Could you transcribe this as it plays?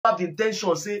have the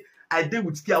intention, say, I did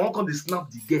with girl, I won't come to snap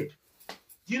the girl.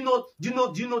 Do you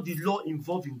know the law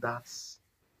involved in that?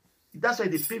 That's why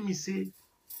they pay me, say,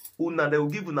 now they will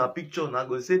give you a picture, and I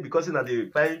go say, because now they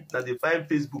find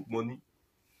Facebook money.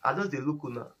 I just they look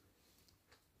now.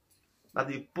 Now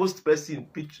they post person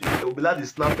picture, they will be like the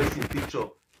snap person picture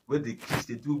where they kiss,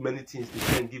 they do many things,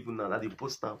 they can give you now they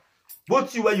post them.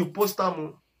 Both you where you post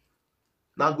them.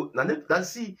 Now go now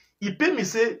see, he pay me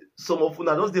say some of you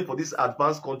now just there for this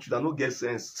advanced country that no get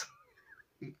sense.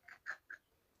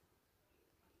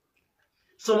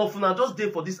 Some of you now just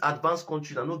there for this advanced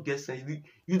country that no get sense.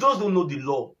 You just don't know the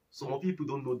law. Some of people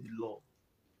don't know the law.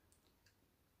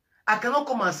 I cannot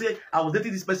come and say I was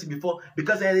dating this person before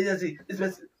because I didn't say this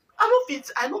person.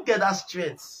 I don't get that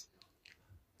strength.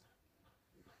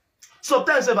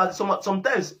 Sometimes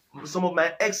some of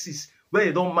my exes, when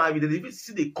they don't marry, they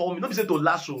see they call me. Not be say to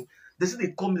lash on. They say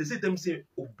they call me. They say them say,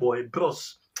 oh boy,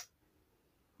 bros,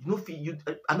 I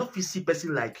don't feel see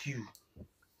person like you.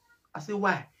 I say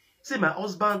why? Say my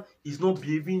husband is not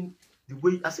behaving the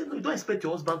way. I say no, you don't expect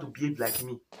your husband to behave like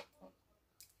me.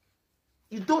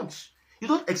 You don't. You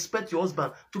don't expect your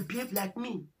husband to behave like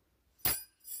me.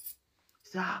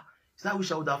 Say, I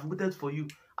wish I would have waited for you.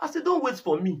 I said, don't wait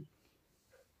for me.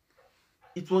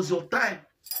 It was your time.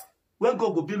 When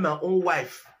God will be my own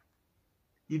wife.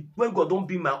 When God don't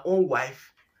be my own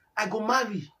wife, I go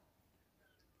marry.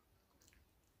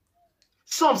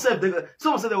 Some said when they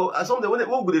talk,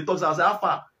 I say,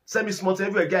 Alpha, send me smart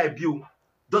every guy bill.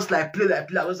 Just like play.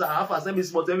 I was like, Alpha, send me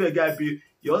smart every guy bill.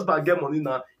 Your husband get money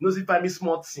now. You know, if I me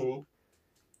smart thing.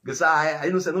 Because I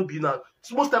know say no be now.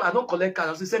 So most time I don't collect cash.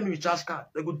 I say send me recharge card.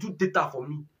 They go do data for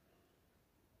me.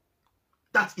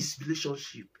 That is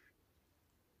relationship.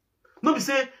 No be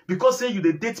say because say you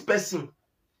the date person.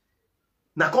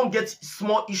 Now can't get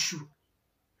small issue.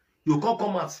 You can't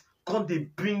come out. Can't they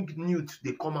bring nude?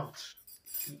 They come out.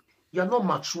 You are not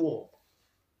mature.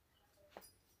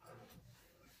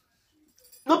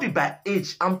 Not be by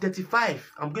age. I'm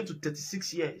 35. I'm going to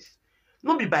 36 years.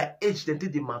 Not be by age they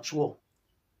think they mature.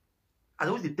 I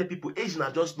always tell people, age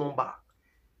is just number.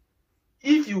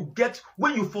 If you get,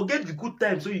 when you forget the good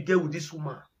times, so you get with this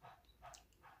woman,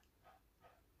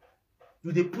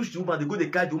 you they push the woman, they go they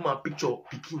carry the woman picture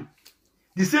picking.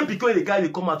 The same picture they carry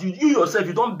they come out. You yourself,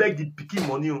 you don't beg the picking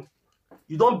money.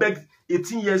 You don't beg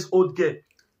 18 years old girl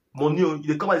money.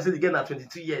 They come out and say they get at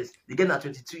 22 years. They get at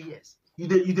 22 years. You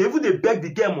even they beg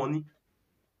the girl money.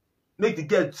 Make the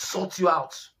girl sort you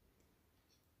out.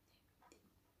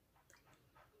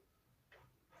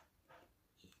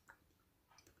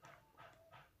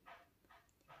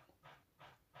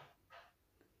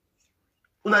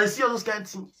 When I see all those kind of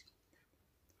things,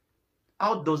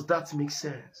 how does that make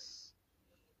sense?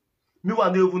 Me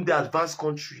when they even the advanced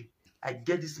country, I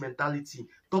get this mentality.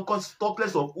 Talk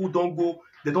less of who don't go,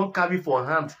 they don't carry for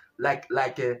hand like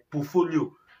a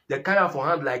portfolio. They carry for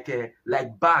hand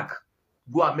like bag.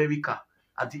 Go America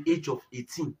at the age of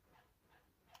 18.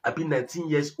 I've been 19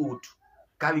 years old.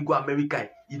 Carry go America.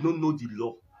 You don't know the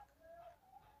law.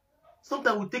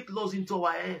 Sometimes we take laws into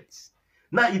our hands.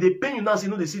 Now, if they pay you now, so you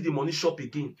know they see the money shop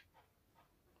again.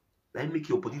 Then make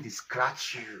your body they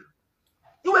scratch you.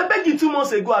 You were begging 2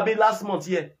 months ago, I mean last month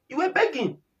here. Yeah. You were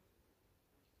begging.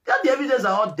 That the evidence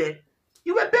are out there.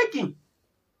 You were begging.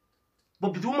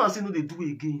 But the woman say no, they do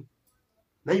it again.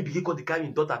 Now you begin call the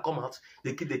carrying daughter come out.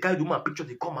 They carry the woman picture,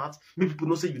 they come out. Make people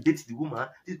know say you date the woman.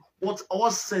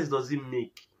 What sense does it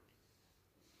make?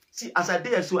 See, as I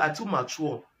did so, I too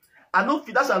mature. I know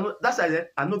that's why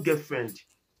I no get friend.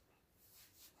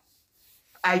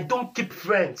 I don't keep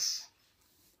friends.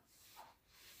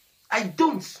 I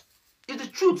don't. It's the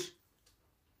truth.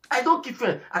 I don't keep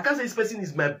friends. I can't say this person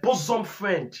is my bosom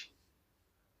friend.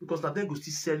 Because now they go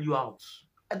still sell you out.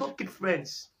 I don't keep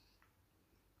friends.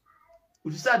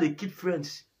 If you say they keep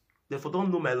friends, therefore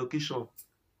don't know my location.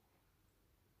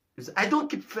 I don't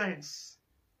keep friends.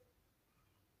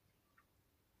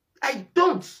 I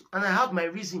don't. And I have my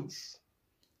reasons.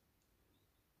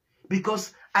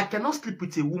 Because I cannot sleep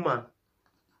with a woman.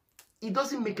 It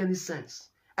doesn't make any sense.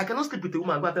 I cannot sleep with a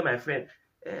woman and go and tell my friend,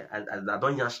 I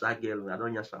don't yash that girl, I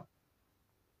don't yash her.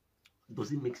 It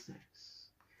doesn't make sense.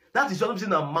 That is what I'm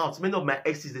saying in my mouth. Many of my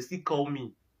exes, they still call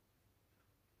me.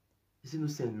 They say, no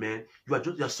sense, man. You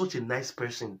are such a nice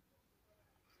person.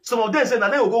 Some of them say, now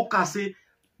they will go cast say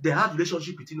they had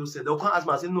relationship with Innocent. They'll come ask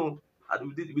me and say, no,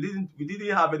 we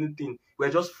didn't have anything. We're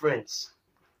just friends.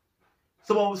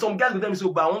 Some guys with them say,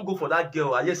 but I won't go for that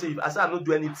girl. I say I don't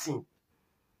do anything.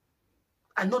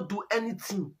 I not do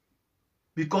anything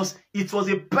because it was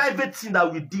a private thing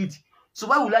that we did. So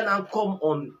why would I now come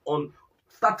on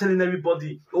Start telling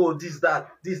everybody, oh, this, that,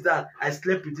 I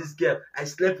slept with this girl, I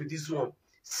slept with this one.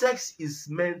 Sex is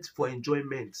meant for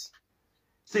enjoyment.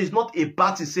 So it's not a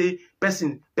bad to say,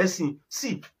 person.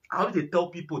 See, I always tell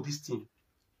people this thing.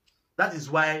 That is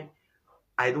why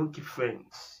I don't keep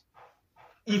friends.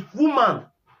 If woman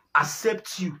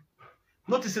accepts you,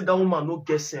 notice that woman no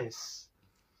get sense.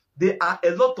 There are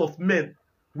a lot of men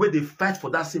where they fight for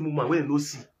that same woman when they no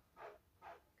see.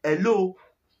 Hello?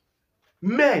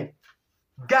 Men,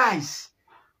 guys,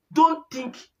 don't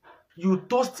think you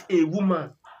toast a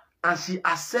woman and she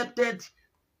accepted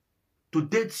to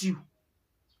date you.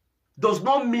 Does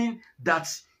not mean that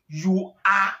you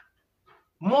are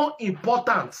more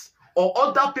important or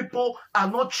other people are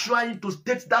not trying to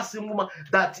date that same woman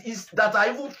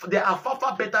they are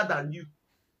far better than you.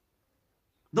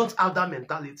 Don't have that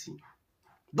mentality.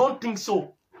 Don't think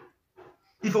so.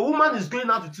 If a woman is going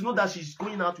out with you, know that she's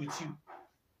going out with you.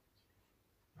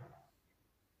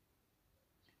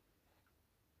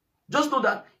 Just know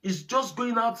that it's just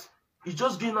going out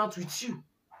with you.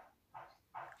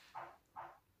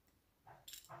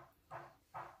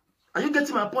 Are you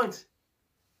getting my point?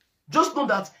 Just know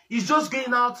that it's just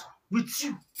going out with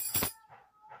you.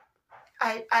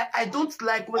 I don't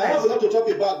like when I have a lot to talk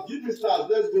about. Give me stars.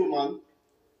 Let's go, man.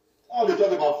 I want to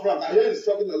talk about Frank. I hear he's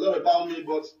talking a lot about me,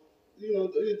 but you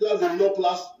know, that's a low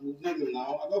class nigga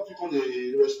now. I don't think on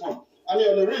the response. I mean,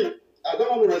 on the ring, I don't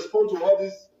want to respond to all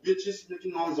these bitches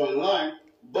making noise online,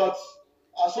 but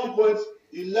at some point,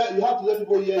 you have to let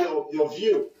people hear your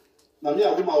view. Now, me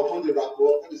and woman will come the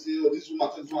rapport and say, oh, this woman,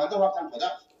 I don't have time for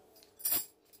that.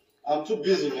 I'm too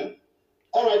busy, man.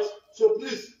 All right, so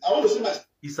please, I want to see my...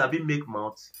 You sabi make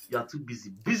mouth, you are too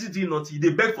busy. Busy doing nothing.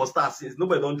 They beg for stars since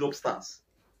nobody don't drop stars.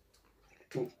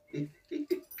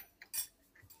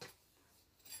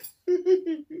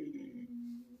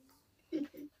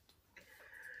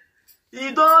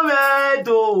 He don't red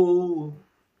oh.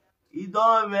 He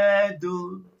don't red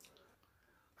oh.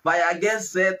 Fire get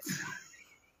set.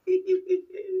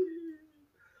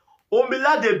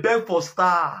 Omila they beg for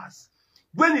stars.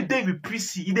 When the day we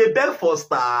Prissy, they beg for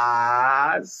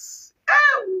stars.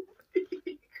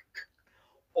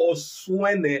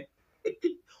 Oswene.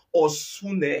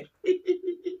 Osune.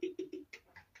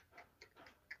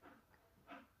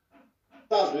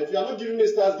 Stars, man. If you are not giving me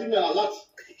stars, give me an alert.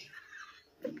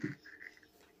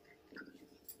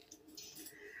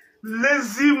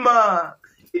 Lazy man.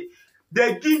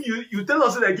 They give you tell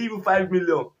us they give you 5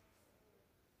 million.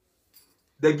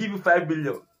 They give you 5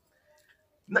 million.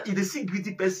 Now, if they see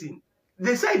greedy person,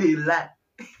 they say they lie.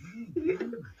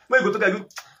 When you go to you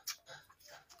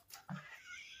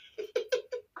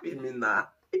criminal.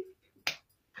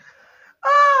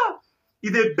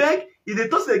 If they beg, if they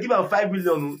thought they give them 5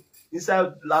 million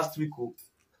inside last week.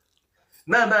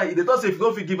 Now, if they thought if you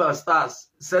don't give them stars,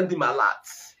 send him a lot.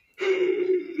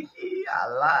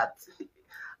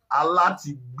 A lot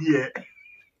beer.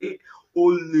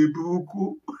 Ole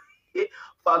buku.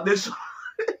 Foundation.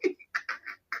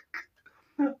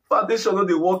 Foundation no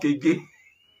dey work again.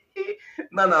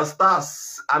 Nana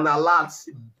stars and alert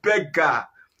beggar.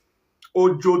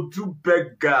 Ojodu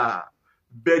beggar.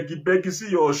 Beggy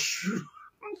see your shoe.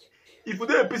 If you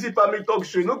don't PC family talk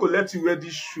show, you no go let you wear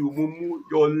this shoe. Mumu,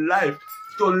 your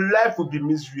life will be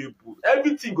miserable.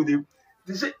 Everything go they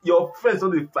say your friends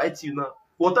don't they fight you now.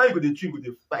 What are you going to drink? Go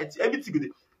they fight you. Everything go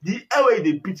the air way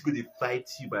they beat go they fight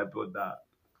you, my brother.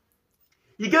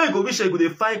 You get go wish you go they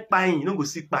fight pine. You don't go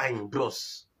see pine,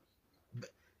 bros.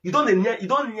 You don't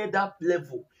near that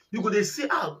level. You go they say,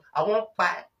 I want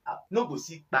pie. No go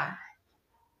see pie.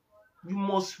 You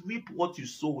must reap what you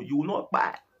sow. You will not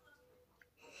buy.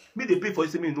 Me they pay for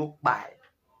you, say me no buy.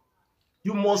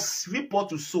 You must reap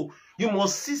what you sow. You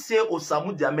must see say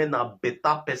Osamu Diamen a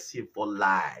better person for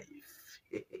life.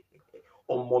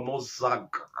 Omonozaga.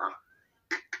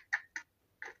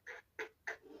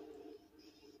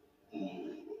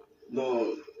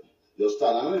 No, your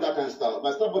style. I don't need that kind of style.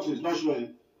 My style button is not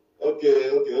showing. Okay.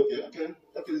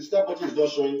 The style button is not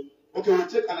showing. Okay, we'll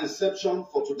take an exception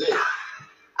for today.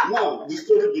 Now, the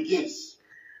story begins.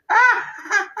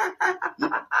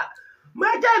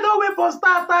 My guy don't wait for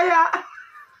star tire.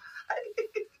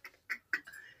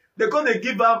 They're going to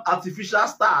give them artificial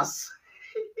stars.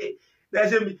 They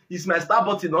say, is my star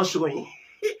button not showing?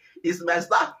 Is my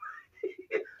star?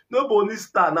 No bonus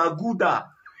star, now gooda.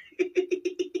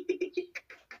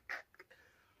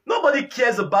 Nobody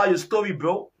cares about your story,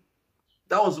 bro.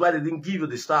 That was why they didn't give you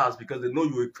the stars, because they know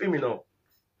you were a criminal.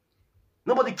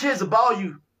 Nobody cares about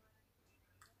you.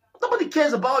 Nobody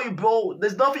cares about you, bro.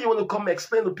 There's nothing you want to come and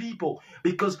explain to people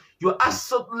because you're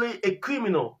absolutely a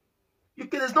criminal.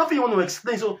 There's nothing you want to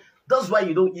explain. So That's why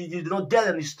you don't get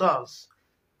any stars.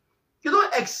 You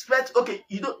don't expect, okay,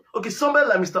 somebody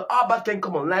like Mr. Albert can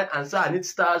come online and say, I need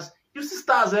stars. You see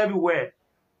stars everywhere.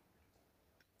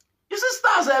 You see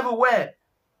stars everywhere.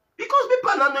 Because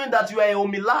people are not knowing that you are a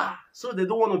Omila, so they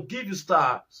don't want to give you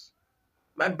stars.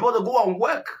 My brother, go and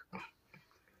work.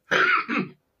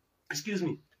 Excuse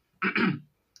me.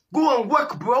 Go and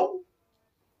work, bro.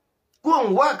 Go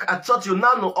and work. I thought you're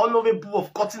now unavailable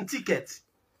of cutting tickets.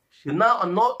 You're now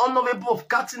unavailable of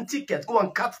cutting tickets. Go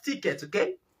and cut tickets,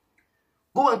 okay?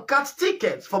 Go and cut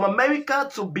tickets from America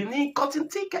to Benin, cutting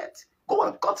tickets. Go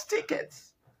and cut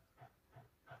tickets.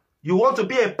 You want to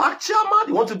be a park chairman?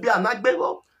 You want to be an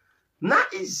agbero?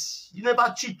 Nice. You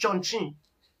never cheat Chonchin.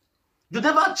 You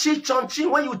never cheat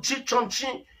Chonchin. When you cheat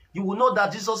Chonchin, you will know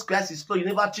that Jesus Christ is Lord. You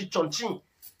never cheat Chonchin.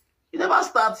 You never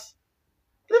start.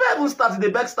 You never even start in the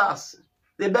beg stars.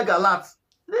 They beg a lot.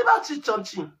 You never cheat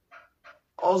Chonchin.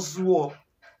 Oswald.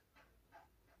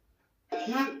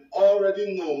 You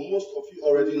already know, most of you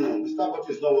already know, the star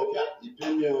button is not working.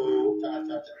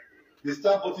 The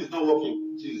star button is not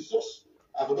working. Jesus.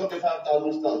 I forgot the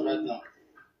 5,000 stars right now.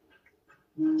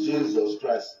 Jesus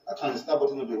Christ. How can the star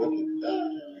button not be working?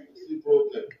 See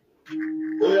problem.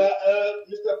 Oh yeah,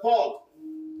 Mr. Paul,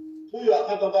 put your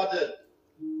account over there.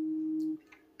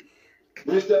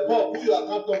 Mr. Paul, put your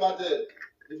account over there.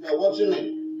 If you are watching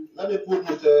me, let me put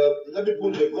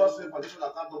the God Save Foundation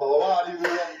account number. Why are you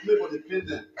here? Play for the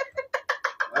painting.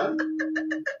 Huh?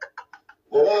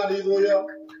 Why are you here?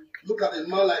 Look at a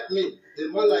man like me. A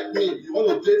man like me. You want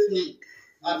to date me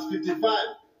at 55,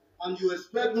 and you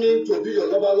expect me to be your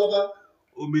lover?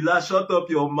 Omila, shut up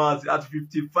your mouth. At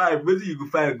 55, wait till you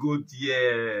find good,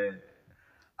 yeah.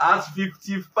 At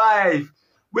 55,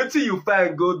 wait till you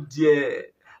find good, yeah.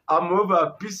 I'm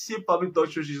over PC Family Talk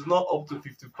Show. She's not up to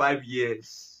 55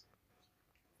 years.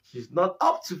 She's not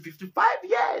up to 55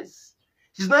 years.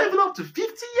 She's not even up to 50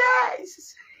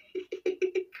 years.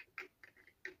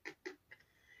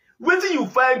 Wait till you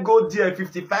find good there,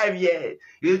 55 years.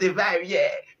 55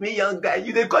 years. Me young guy.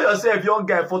 You they call yourself young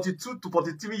guy, 42 to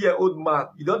 43-year-old man.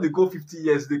 You don't they go 50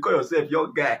 years. They call yourself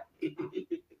young guy.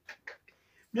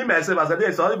 Me myself, as I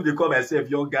say, some people they call myself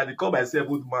young guy. They call myself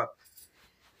old man.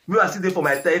 Me I still there for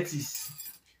my 30s.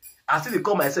 I still they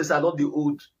call myself so I'm not the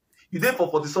old. You there for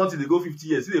 40 something, they go 50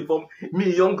 years. See they form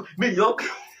me young.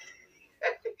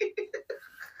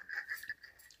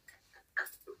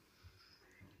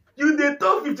 You dey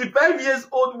talk 55 years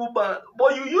old woman,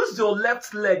 but you use your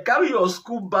left leg, carry your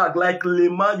school bag like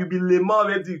layman. You be layman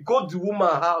already. Go to woman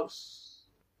house.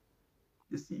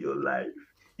 You see your life.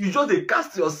 You just dey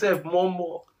cast yourself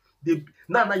more.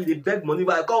 Now you dey beg money,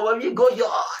 but come when we go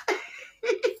your.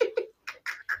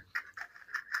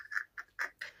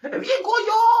 We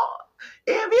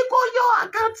go your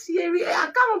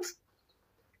account.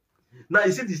 Now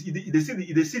you see this.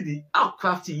 They see the how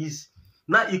crafty he is.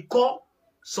 Now he call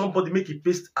somebody make a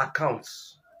paste account.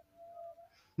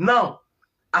 Now,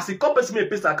 as a call person make a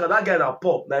paste account, that guy na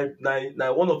pop,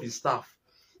 na one of his staff.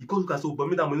 He goes look and say, but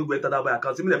me that money go enter that by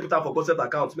account. Me they put out for concept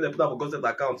account. Me they put out for concept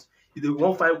account. If they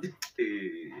won't find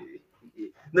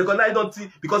because now I don't see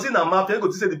because in a mafia, you go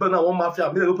to say the person na one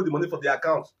mafia. Me they don't put the money for the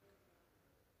account.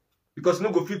 Because you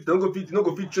no go fit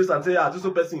trace and say, this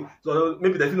person. So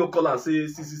maybe they no call and say,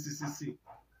 see.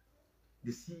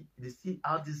 They see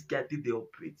how this guy did they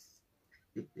operate.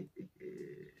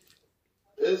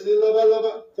 It's a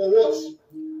lover. For what?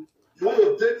 You want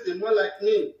to date a man like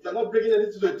me? You're not bringing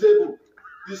anything to the table.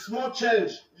 The small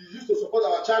change you used to support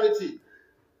our charity,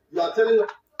 you are telling them.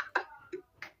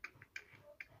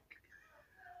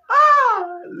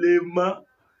 Lema,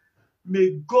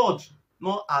 may God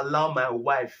not allow my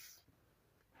wife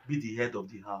be the head of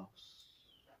the house.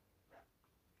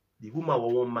 The woman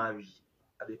will want marry,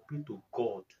 and they pray to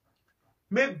God.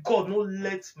 May God not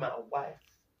let my wife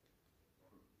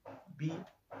be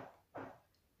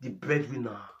the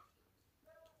breadwinner.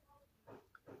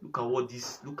 Look at what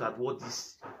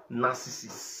this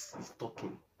narcissist is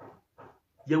talking.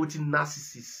 Yeah, with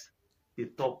narcissist they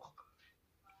talk.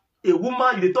 A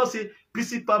woman, they talk say,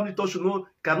 PC Family Talk Show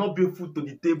cannot bring food to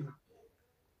the table.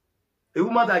 A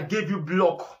woman that gave you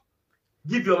block,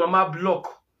 give your mama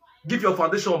block, give your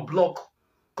foundation block,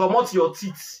 come out your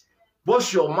teeth,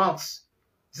 wash your mouth.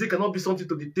 Say cannot be something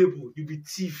to the table. You be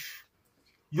thief.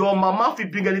 Your mama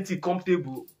if bring anything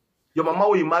comfortable. Your mama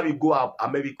when you marry go to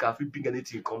America if you bring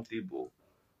anything comfortable.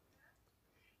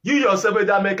 You yourself in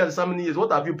America so many years.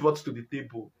 What have you brought to the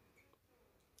table?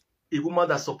 A woman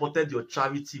that supported your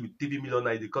charity with 3 million,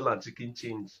 they call her chicken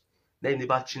change. Then you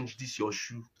never change this your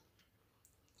shoe.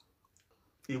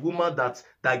 A woman that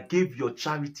gave your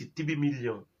charity 3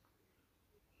 million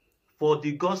For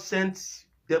the God sent,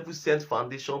 devil sent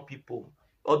foundation people,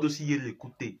 all those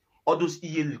Iyelekute,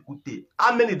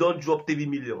 how many don't drop 3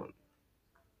 million?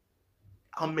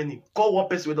 How many? Call one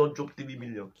person who don't drop 3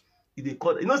 million. If they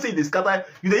call, you know, say they scatter,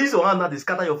 you they use your hand now, they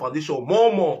scatter your foundation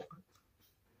more.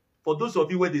 For those of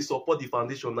you where they support the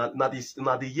foundation, now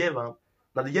the year, now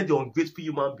the year the ungrateful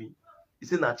human being. He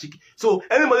say na chicken. So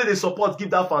anybody they support,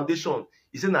 give that foundation.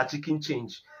 He say na chicken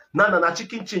change. Now na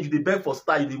chicken change. They beg for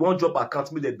star. They won't drop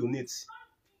account, me they donate.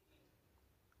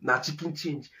 Na chicken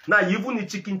change. Now you even need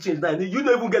chicken change. Now you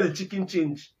don't even get the chicken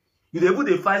change. You don't even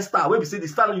the 5 star. When we say the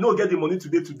star, you don't get the money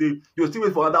today. You still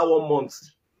wait for another 1 month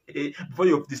before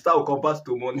the star will convert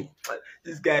to money.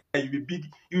 This guy, you be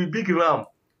big ram.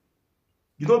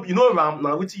 You know ram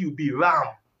now. What you be ram?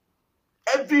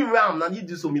 Every ram now you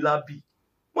do some be.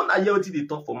 When I hear what they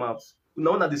talk for maps,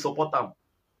 now that they support them.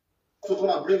 So come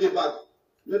and bring it back.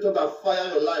 Let us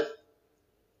fire your life.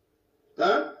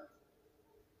 Huh?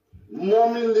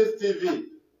 Morning List TV.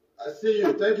 I see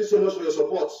you. Thank you so much for your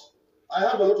support. I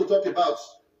have a lot to talk about.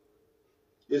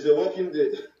 It's a working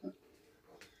day.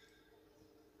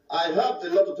 I have a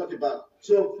lot to talk about.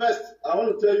 So first, I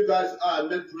want to tell you guys how I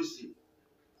met Prissy.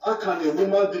 How can a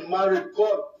woman be married?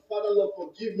 God, Father, Lord,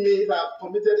 forgive me if I have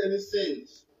committed any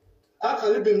sins. How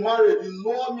can you be married? You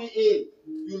lure me in.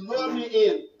 You lure me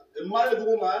in. A married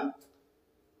woman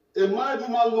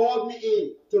lured me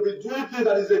in to be doing things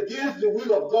that is against the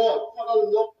will of God. Father,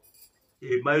 Lord.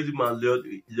 A married man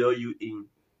lure you in.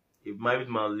 A married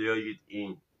man lure you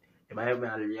in. A married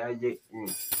man lure you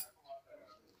in.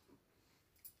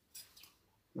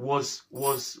 Was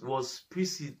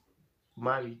Prissy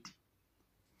married?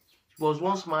 She was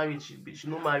once married. She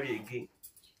no marry again.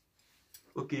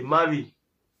 Okay, marry.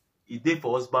 He dey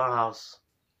for husband house.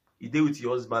 He dey with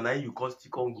your husband. Now you can't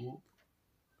still can't go.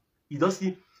 You don't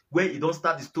see where you don't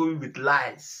start the story with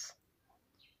lies.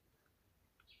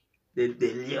 They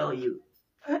lure you.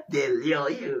 They lure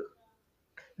you.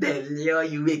 They lure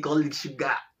you. Make all the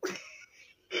sugar.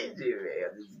 This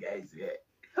guy's here.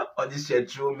 On this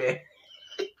true man.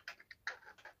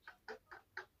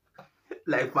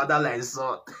 Like father, like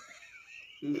son.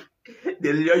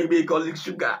 They lure you. Make all the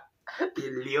sugar. They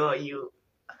lure you.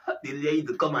 They lure you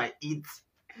to come and eat.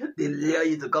 They lure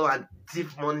you to come and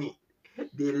thief money.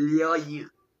 They lure you.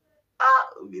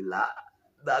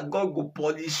 That God will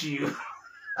punish you.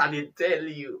 And they tell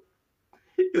you.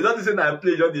 You don't say that I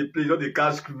play, you don't the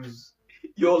cash cruise.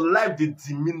 Your life they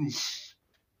diminish.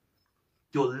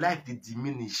 Your life they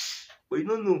diminish. But you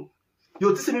don't know.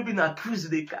 You just maybe in a cruise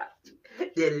they catch.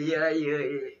 They lure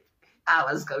you. I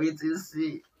was coming to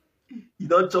see. You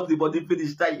don't chop the body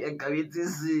finish that you're coming to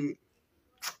see.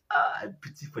 I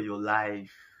pity for your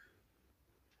life.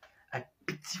 I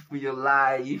pity for your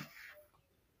life.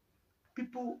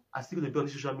 People are still going to be on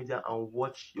social media and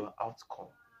watch your outcome.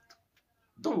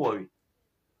 Don't worry.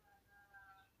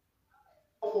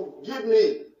 Forgive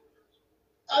me.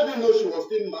 I didn't know she was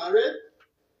still married.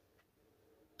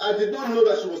 I did not know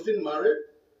that she was still married.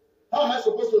 How am I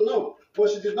supposed to know? But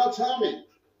she did not tell me.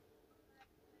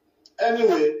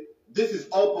 Anyway, this is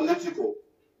all political.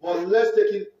 But let's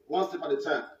take it one step at a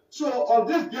time. So on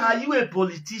this... Are you a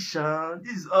politician?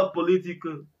 This is all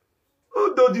political.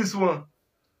 Who know this one?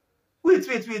 Wait.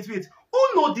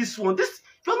 Who know this one?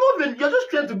 You're just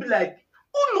trying to be like,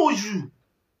 who knows you?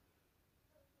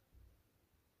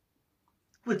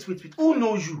 Wait. Who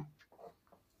knows you?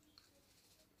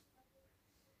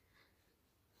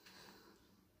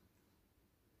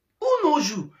 Who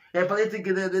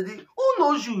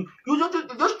knows you? Who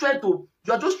knows you?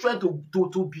 You're just trying to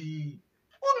be.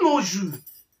 Who knows you?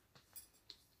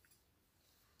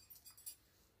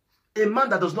 A man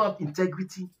that does not have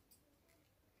integrity.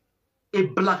 A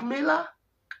blackmailer.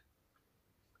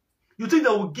 You think they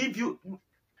will give you?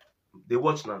 They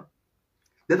watch now.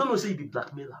 They don't know say you be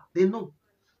blackmailer. They know.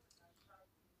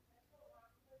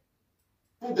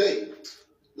 Today,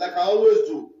 like I always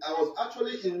do, I was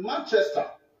actually in Manchester.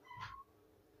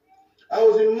 I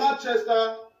was in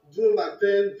Manchester doing my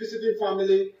thing, visiting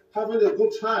family, having a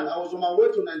good time. I was on my way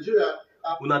to Nigeria.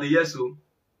 Una the yes, so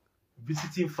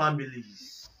visiting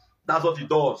families. That's what he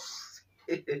does.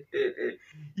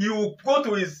 You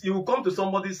will come to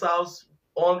somebody's house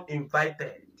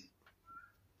uninvited.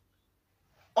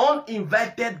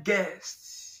 Uninvited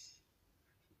guests.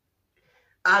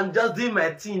 I'm just doing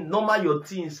my thing, normal your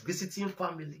things, visiting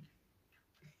family.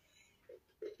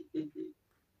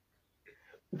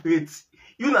 Wait,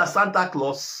 you are Santa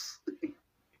Claus.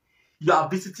 You are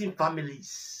visiting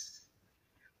families.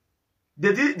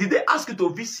 Did they ask you to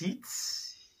visit?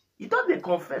 You don't they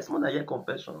confess more than your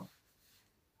confession.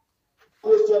 I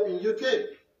was up in UK.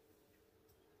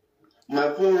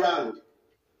 My phone rang.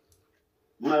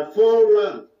 My phone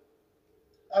rang.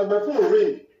 As my phone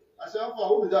ring, I said, how far?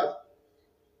 Who is that?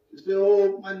 He said,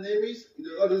 oh, my name is,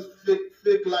 all this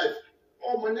fake life.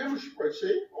 Oh, my name is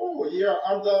Spreche. Oh, yeah,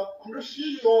 I'm the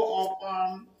CEO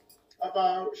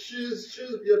of she's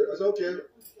beautiful. I said, okay.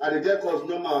 And the girl calls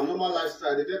normal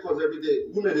lifestyle. The girl calls every day.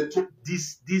 Women, they took.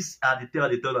 This are the tell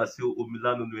that say, oh,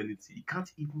 Milan don't know anything. He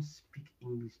can't even speak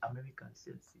English. American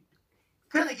says it.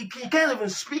 He can't even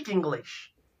speak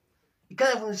English. You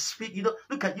can't even speak. You know,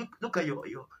 look at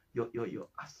your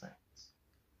accent.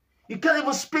 You can't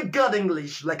even speak good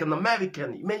English like an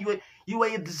American. Man, you are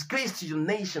a disgrace to your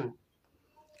nation.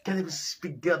 You can't even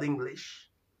speak good English.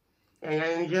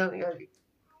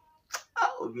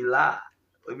 Obila.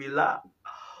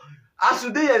 As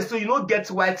today, so you don't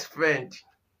get white friend.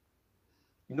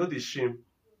 You know the shame.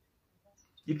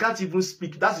 You can't even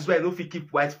speak. That is why you don't fit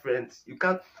keep white friends. You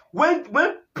can't. When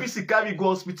PC carry go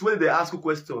hospital, when they ask a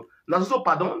question, now so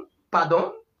pardon.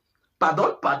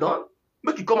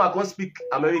 Make you come and speak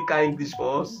American English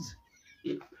for us.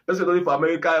 Let's say only for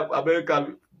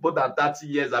America more than 30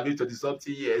 years, I mean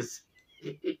 20-something years.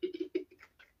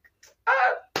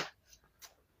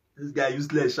 This guy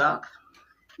useless, huh?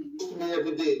 Toast me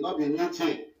every day, not be new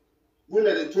thing.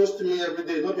 Women, they toast me every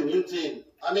day, not be new thing.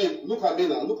 I mean, look at me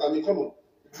now, look at me, come on.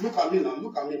 Look at me now,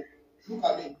 look at me.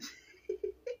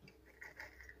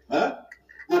 Huh?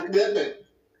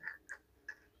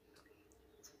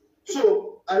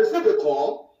 So, I received a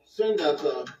call saying that,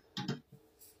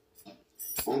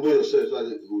 humble yourself so I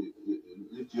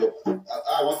lift you up.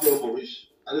 I want you humble rich.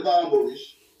 I never humble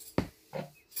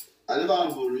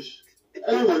rich.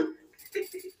 Anyway,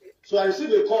 so I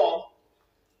received a call,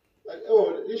 like,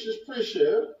 oh, this is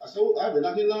pressure. I said, oh, I've been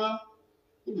knocking now.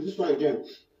 Who is this one again?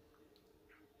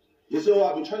 He said, oh,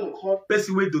 I've been trying to call.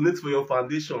 Person will donate for your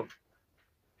foundation.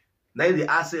 Now they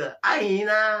ask,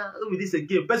 Aina, who is this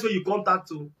again? Person you contact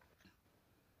to.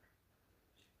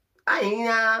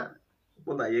 Aina.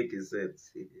 What are you said?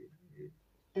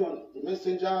 On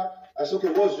Messenger, I said,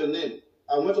 okay, what's your name?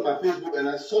 I went to my Facebook and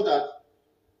I saw that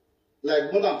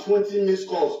like more than 20 missed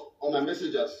calls on my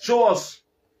messages. Show us.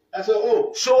 I said,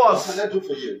 oh, show us. What can I do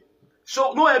for you?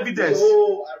 Show no evidence. Said,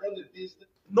 oh, I run the business.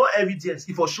 No evidence.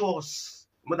 If for show us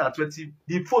more than 20,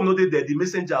 the phone no there, the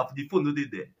messenger of the phone no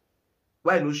there.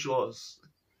 Why no show us?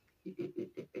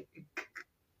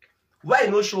 Why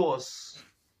no show us?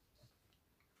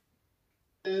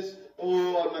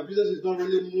 Oh, my business is not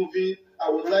really moving. I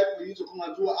would like for you to come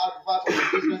and do an advert on the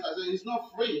business. I said, it's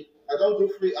not free. I don't do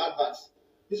free adverts.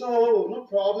 He said, oh, no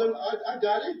problem. I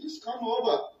got it. Just come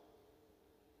over.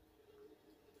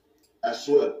 I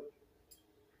swear.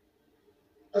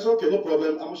 I said, okay, no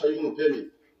problem. How much are you going to pay me?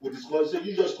 We discussed. He said,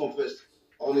 you just confessed.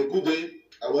 On a good day,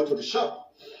 I went to the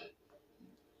shop.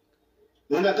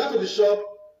 When I got to the shop,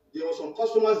 there were some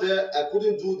customers there. I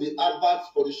couldn't do the adverts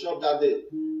for the shop that day.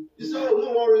 He said, oh,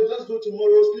 no worries. Let's do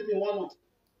tomorrow. Sleep in one hotel.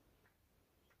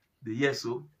 The yes,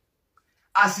 so.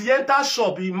 As he enter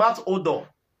shop, he mouth odor.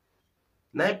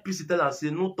 Now PC tell and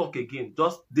say, no talk again.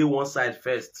 Just dey one side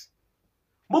first.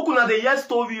 Moku na the yes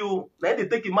story, oh. Now they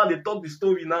take him out, they talk the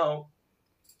story now.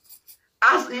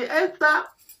 As he enter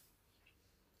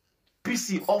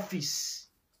PC office,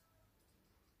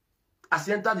 as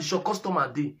he enter the shop,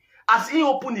 customer dey. As he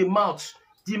open the mouth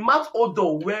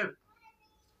odor where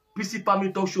PC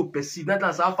family talk show perceive.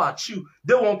 That's how far chill.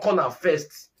 They won't corner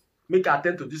first. Make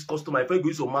attend to this customer. If I go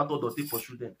use some mouth odor, take for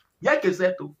shoot them. Yeah, can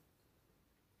say to.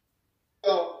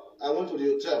 Well, I went to the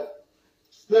hotel.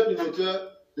 Slept in the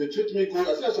hotel. They treat me good.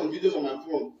 I still have some videos on my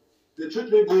phone. They treat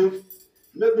me good.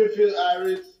 Make me feel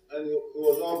irate. And it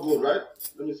was all good, right?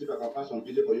 Let me see if I can find some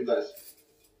video for you guys.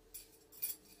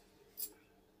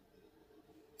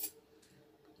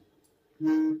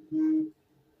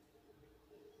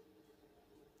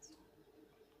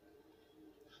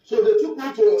 So they took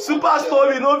me to super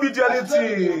story, no video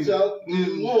anything.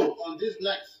 Alone on this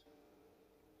night.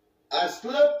 I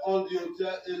slept on the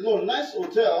hotel alone. Nice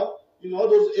hotel, you know, all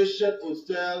those Asian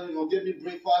hotels, you know, gave me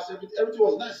breakfast, everything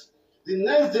was nice. The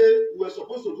next day, we were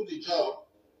supposed to do the job.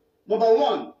 Number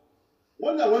one,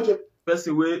 when I went to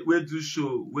person we do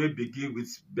show, we begin with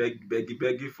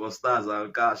begging for stars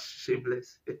and cash,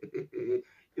 shameless. You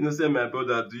know, say my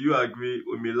brother, do you agree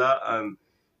Omila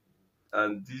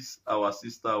and this our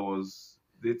sister was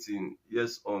dating?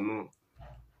 Yes or no?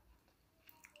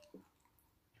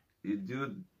 Did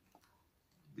you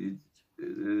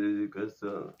the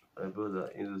question my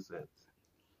brother innocent?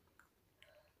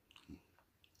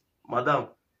 Madam,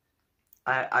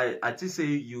 I think say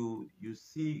you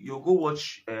see you go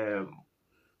watch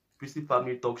PC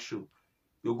family talk show.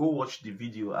 You go watch the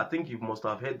video. I think you must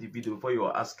have heard the video before you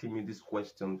are asking me this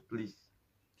question, please.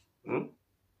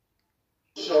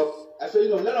 Shop. I said,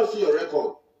 let us see your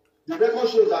record. The record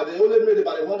shows that they only made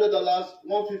about $100,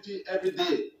 $150 every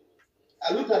day.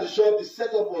 I looked at the shop, the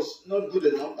setup was not good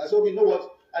enough. I said, you know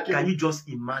what? Can you just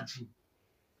imagine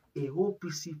a whole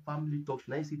PC family talk?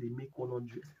 Now you see they make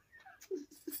 100.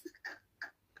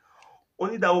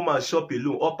 Only that woman shop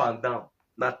alone, up and down.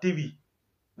 Now TV,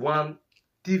 one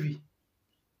TV.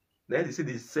 Then they say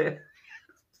they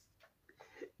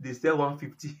sell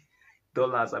 $150,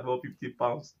 about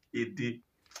 £50 a day.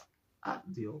 Ah,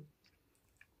 Dion.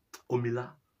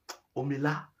 Omila.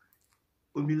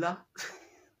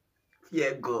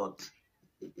 Fear God.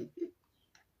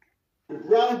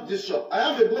 Run this shop. I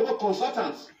am a global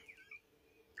consultant.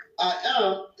 I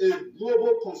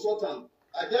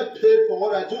get paid for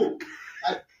what I do.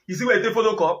 You see where they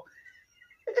follow come?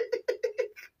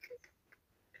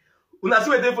 Una see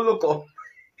where they follow come?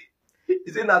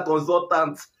 He say na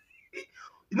consultant.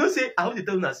 You know, say, I want to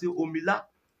tell you, say, Omila,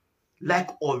 like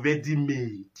already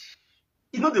made.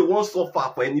 You know, they won't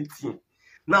suffer for anything.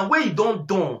 Now, where you don't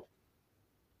done.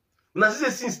 Now,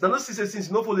 since, you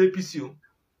know, for the APC.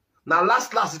 Now,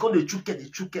 last, it's going to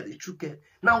chuke.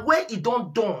 Now, where you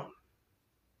don't done.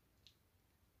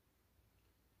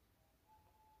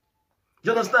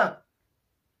 You understand?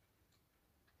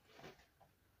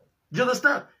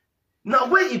 Now,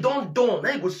 where you don't done,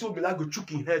 now you go see Omila go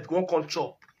chook in head, go on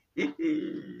chop.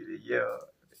 Yeah.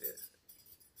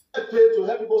 I pay to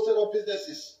help people set up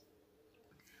businesses.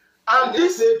 And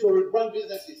this pay to run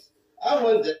businesses. I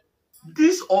went there.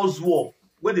 This Oswald,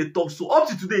 where they talk so up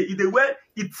to today,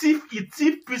 it thief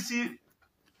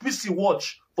PC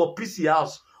watch for PC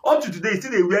house. Up to today,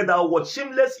 still they wear that watch.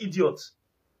 Shameless idiot.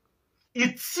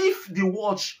 It thief the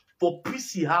watch for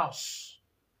PC house.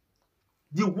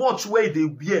 The watch where they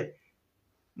wear.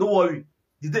 No worry.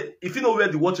 If you know where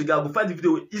the watch again, I'll go find the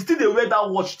video. It's still they wear that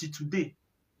watch till today.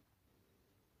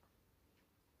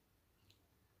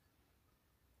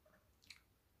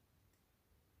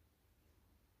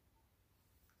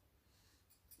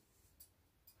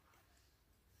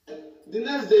 The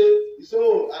next day, he said,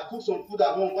 oh, I cook some food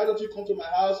at home. Why don't you come to my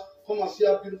house? Come and see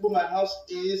how beautiful my house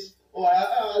is. Oh,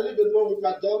 I live alone with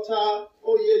my daughter.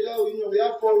 Oh, yeah, we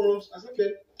have 4 rooms. I said,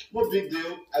 okay, no big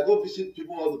deal. I go visit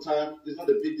people all the time. It's not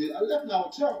a big deal. I left my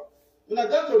hotel. When I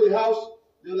got to the house,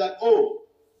 they were like, why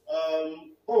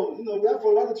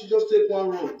don't you just take 1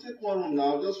 room? Take 1 room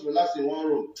now. Just relax in 1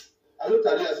 room. I looked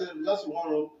at it. I said, relax in 1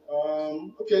 room.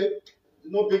 Okay,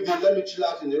 no big deal. Let me chill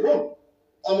out in the room.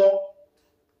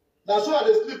 That's why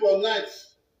I sleep all night.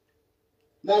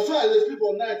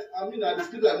 I mean, I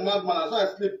sleep like madman. That's why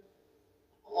I sleep.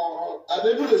 I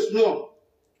don't do the snore.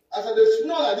 As I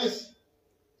snore like this,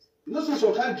 you know,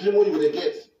 some kind of dream what you would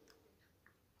get.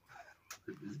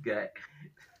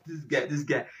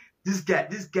 This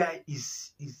guy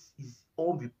is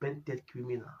unrepented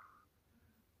criminal.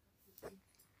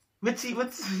 This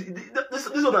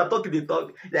one I'm talking, they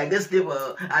talk. Like they sleep,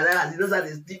 and then he knows how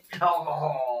they sleep.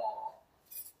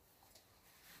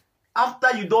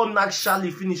 After you don't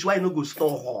actually finish, why you no go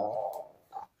store?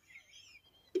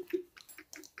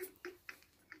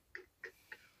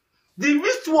 The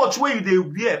wristwatch where you they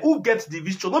wear, who gets the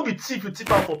wristwatch? Don't be thief, you thief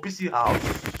out for PC house.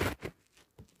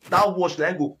 That watch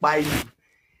now go buy you.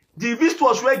 The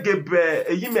wristwatch where Gabriel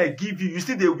give you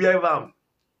still they wear them.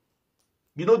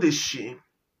 You know the shame.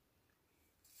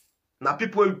 Now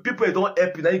people don't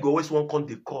help you, now you go always one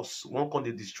the cause, one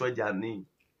they destroy their name.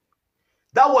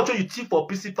 That watch you thief for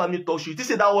PC family talk show. You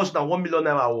say that watch now 1 million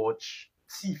naira watch.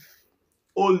 Thief.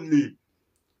 Only.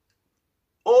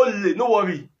 No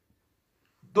worry.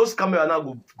 Those cameras now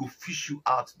go fish you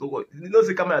out. Don't worry. You know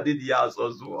the camera did the house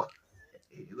as well.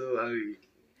 Don't worry.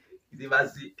 You never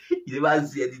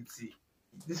see anything.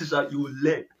 This is how you will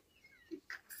learn.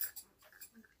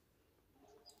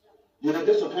 You know,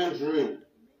 just a kind of dream.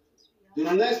 The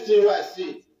next thing I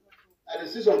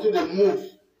see something they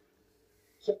move.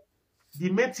 The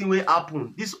main thing will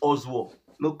happen. This Oswald,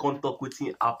 no contact with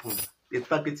him happen. They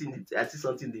targeting it. I see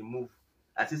something they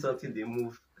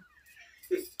move.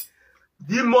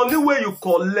 The money where you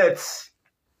collect,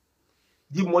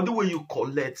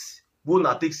 go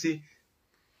na take say,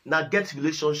 na get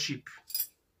relationship.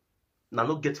 Na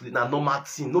no get na normal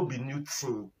thing, no be new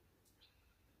thing.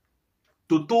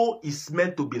 Toto is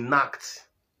meant to be knocked.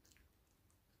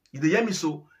 You hear me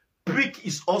so? Brick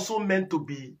is also meant to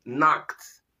be knocked.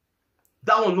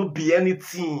 That will not be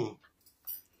anything.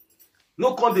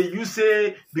 No con dey you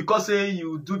say because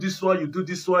you do this one, you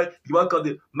want call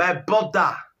my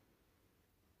brother.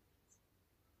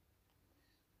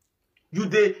 You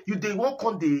they work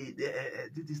on the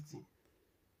this thing.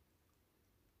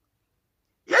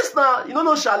 Yes, now you don't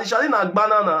know Charlie na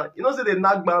banana. You know say they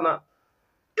knock banana.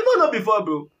 You don't know before,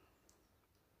 bro.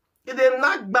 If they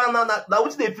knock banana, that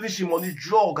which they finish money,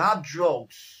 hard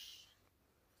drugs.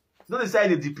 You know they say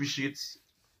they depreciate.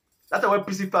 That's why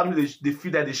PC family they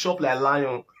feel that they shop like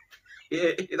lion.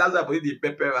 That's why I put the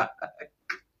pepper.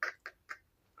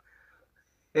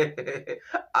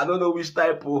 I don't know which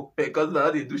type of because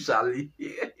now they do Charlie.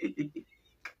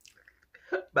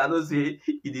 But I don't say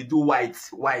if they do white.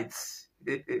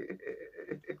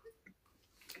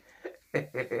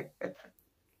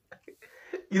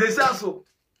 You dey say so.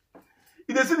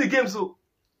 You dey see the game so.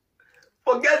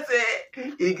 Forget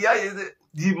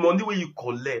the money where you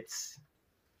collect.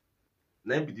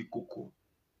 Na be the cocoa.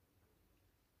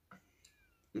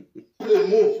 They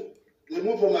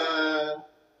move from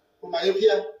my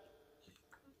area.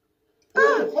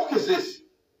 What the fuck is this?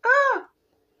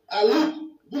 I look,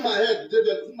 do my head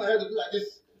like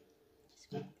this.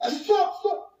 I said,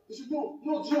 stop. He said,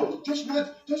 no, Dion, just wait.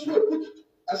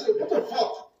 I said, what the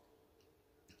fuck?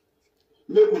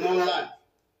 Make me not lie.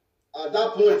 At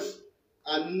that point,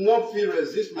 I not feel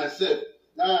resist myself.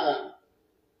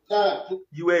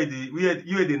 You were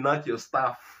the knock your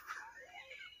staff.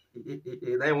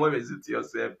 Now you want to resist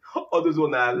yourself. All those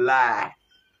one are lie.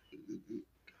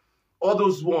 All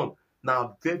those one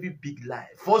now very big lie.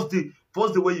 First day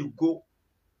when you go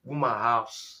woman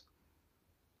house.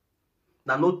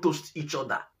 Now no toast each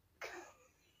other.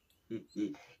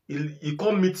 He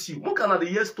come meet you. What kind of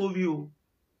the year story?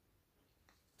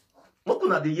 What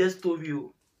kind of the year story?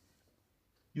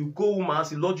 You go woman house,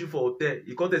 he lodge you for hotel.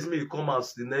 He can't tell me he come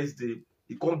out the next day.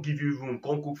 He can't give you room,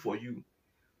 can't cook for you.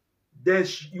 Then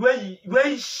when you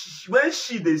they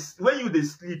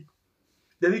sleep,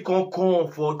 then he can't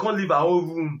leave her own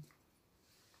room,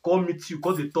 come meet you,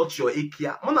 cause they touch your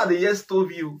IKEA. One of the year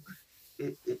story. You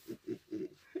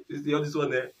see all this one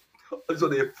there. This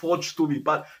one they forge story.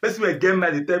 But let's see again,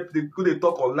 man. They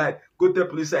talk online. Go tell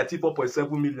police I take 4.7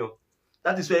 million.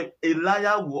 That is why a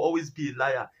liar will always be a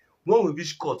liar. When we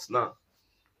reach court now,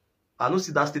 I don't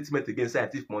see that statement against I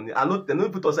thief money. They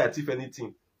don't put us I thief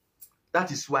anything. That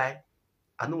is why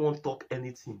I don't want to talk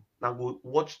anything. Now go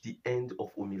watch the end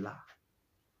of Omila.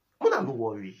 Mona no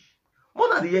worry.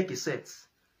 Mona the year set.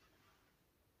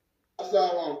 I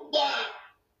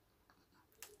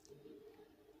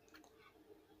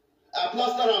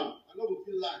plaster them. I know we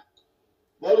feel like.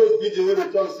 All those videos where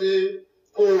they talk say,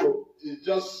 oh, it's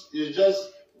just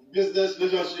business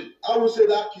relationship. I will say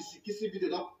that kissy video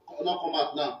not come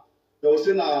out now. They will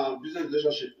say now business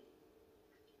relationship.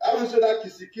 I will say that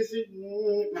kissy,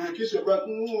 you may kiss your breath,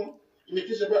 you may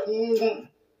kiss your breath, I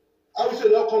will say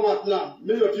not come out now.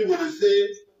 Many of you will say,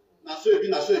 na so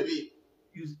it be.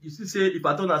 You still say if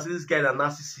I don't say this guy is a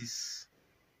narcissist.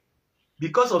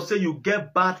 Because of say you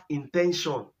get bad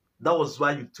intention. That was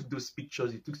why you took those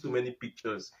pictures. You took so many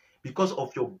pictures. Because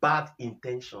of your bad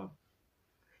intention.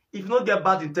 If you don't get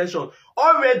bad intention,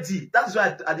 already, that's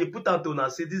why I put out on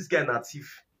and say this guy is a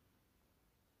thief.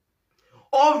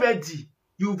 Already,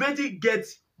 you already get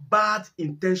bad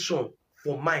intention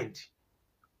for mind.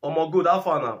 Oh my God, how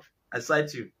far now? I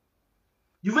cite you.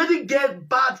 You already get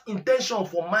bad intention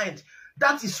for mind.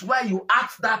 That is why you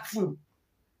act that thing.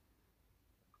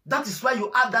 That is why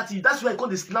you act that thing. That's why you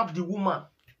can't snap the woman.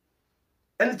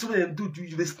 Anything they do,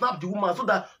 you snap the woman so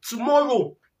that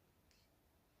tomorrow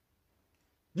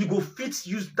you go fit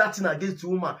use that thing against the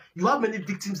woman. You have many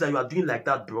victims that you are doing like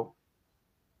that, bro.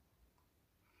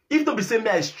 If don't be saying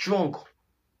me I strong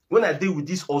when I deal with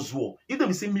this Oswald, if don't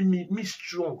be saying me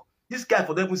strong, this guy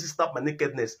for them will snap my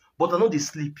nakedness, but I know they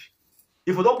sleep.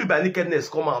 If I don't be my nakedness,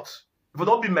 come out. If I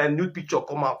don't be my nude picture,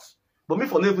 come out. But me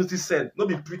for never see send, not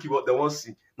be pricky what they want to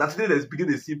see. Now today they begin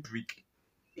to see prick.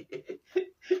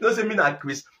 You don't say me na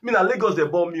Chris. Me na Lagos they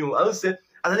born me. I don't say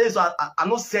I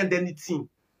don't send anything.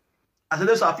 I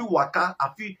said so I feel waka,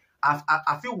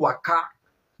 I feel waka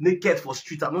naked for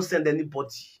street. I don't send anybody.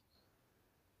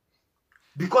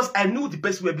 Because I knew the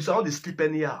person will be so I don't sleep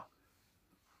anyhow.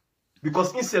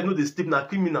 Because instead no they sleep na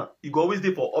criminal. You go always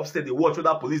there for upstairs, they watch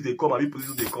whether police they come, and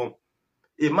police they come.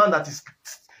 A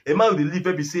man will live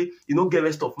where be say you don't get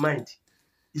rest of mind.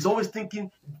 He's always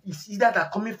thinking it's either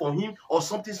that coming from him or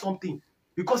something.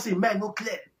 Because a man no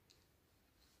clear.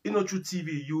 You know through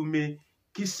TV, you may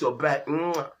kiss your back.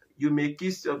 You may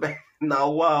kiss your back.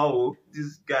 Now wow,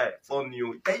 this guy funny.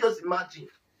 Can you just imagine?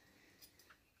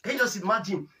 Can you just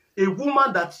imagine a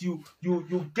woman that you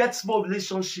get small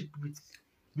relationship with?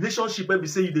 Relationship where we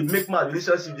say you they make my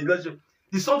relationship.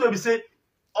 The song where we say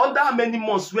under how many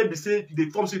months where we say they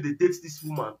form so they date this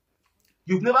woman.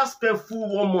 You've never spent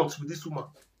full 1 month with this woman.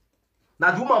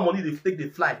 Now the woman money they take the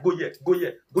flight, go here, go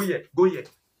here, go here, go here.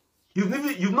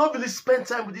 You've not really spent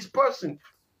time with this person.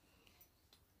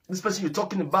 This person you're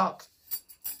talking about.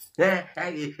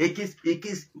 It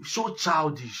is so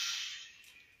childish.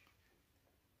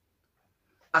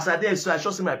 As I did, so I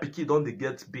just say my pikin don't they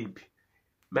get babe.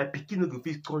 My pikin no go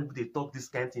fit come they talk this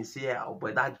kind of thing. Say, oh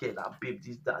boy, that girl, that babe,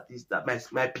 this, that.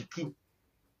 My pikin.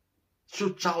 So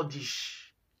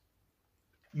childish.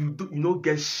 You don't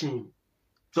get shame.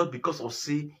 Just because of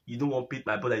say you don't want to pay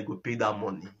my brother, you go pay that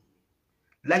money.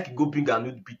 Like you go bring a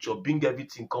new picture, bring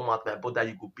everything, come out my brother,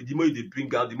 you go pay. The more you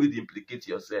bring out, the more you implicate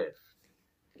yourself.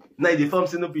 Now the form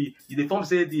say no be, the form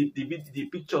say the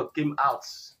picture came out.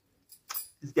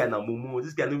 This guy na mumu,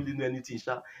 this guy don't really know anything.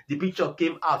 Sha. The picture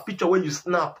came out, picture when you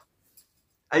snap.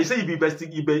 And you say you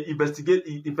be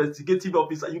investigative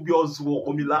officer, you be Oswo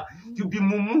Omila, you be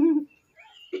mumu.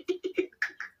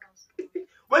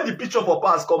 When the picture for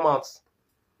pass come out,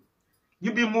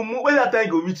 you be mumu. When that time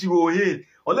go reach you, go ahead.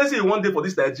 Unless you one day for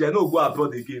this Nigeria, no go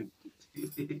abroad again.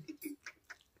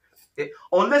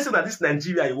 Unless you that this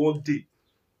Nigeria you one day,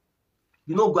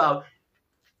 you know go out.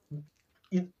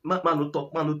 Man no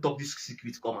talk this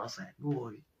secret come outside. No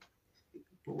worry.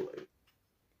 No worry.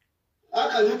 How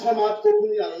can you come out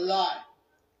openly and lie?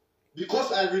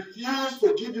 Because I refuse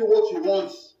to give you what you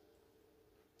want.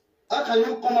 How can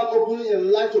you come out openly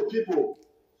and lie to people?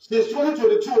 Since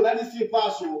 2022, let me see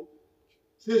pass.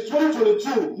 Since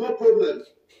 2022, no problem.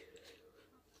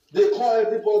 They call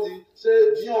everybody,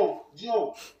 say,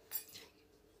 Dion.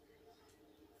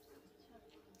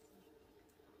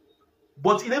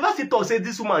 But he never see talk, say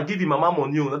this woman give him mama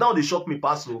money. That one they shock me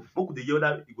pass. What could they hear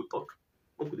that he go talk?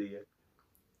 What could they hear?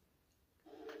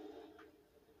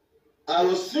 I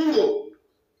was single.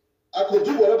 I could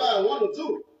do whatever I want to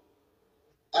do.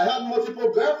 I had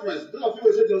multiple girlfriends. Those of you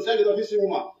who say don't send it office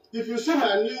woman. If you see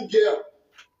my new girl,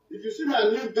 if you see my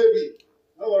new baby,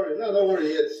 don't worry, don't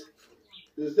worry yet.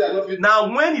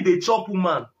 Now when they chop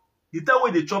woman, the time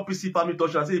when they chop PC family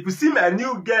touch and say, if you see my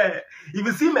new girl, if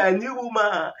you see my new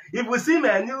woman, if you see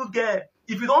my new girl,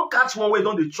 if you don't catch one way,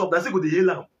 don't they chop, that's it go the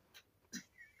hell.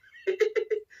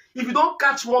 If you don't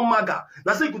catch one maga,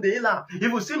 that's it go the hell. If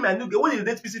you see my new girl, when you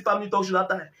date PC family talk that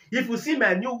time, if you see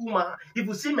my new woman, if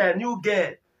you see my new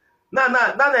girl, now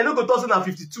I look at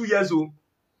 52 years old.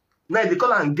 Now they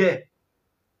call her girl.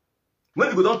 When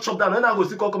you go don't chop down, then I go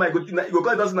still come, you go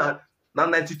call it doesn't now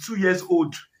 92 years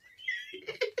old.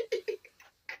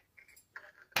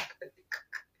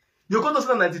 You're going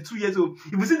to 92 years old.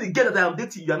 If you see the girl that I am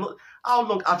dating, you are not. How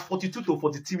long? At 42 to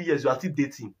 43 years, you are still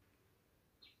dating.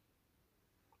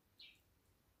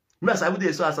 Me as I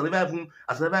would so as I never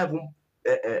even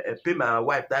pay my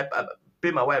wife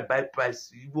by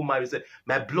price. You marry say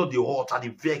my blood the hot and the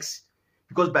vex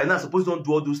because by now I suppose don't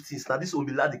do all those things. Now this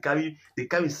Omila they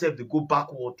carry self they go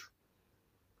backward.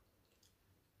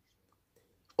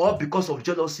 Or because of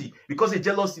jealousy. Because they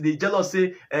jealous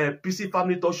say PC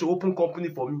family talk show open company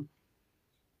for me.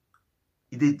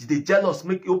 They jealous,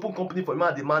 make open company for me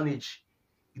and they manage.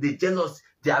 They jealous,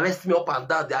 they arrest me up and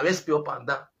down,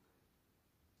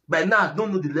 By now, I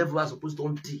don't know the level I'm supposed to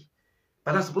do.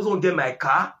 But I'm supposed to get my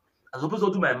car, I'm supposed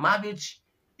to do my marriage.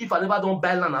 If I never don't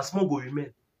buy land, a small go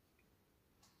remain.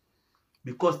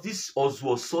 Because this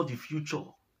Oswald saw the future.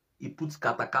 He puts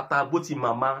kata, both in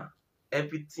mama,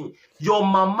 everything. Your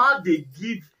mama, they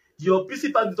give, your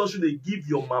PC family talk show, they give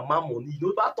your mama money.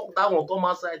 You never talk that one, come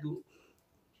outside, though.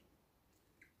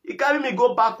 He carry me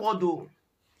go backward though.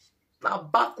 Now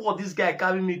backward this guy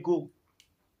carry me go.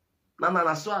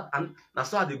 Now so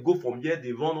they go from here,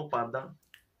 they run up and down.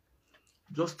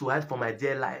 Just to hide for my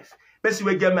dear life. Person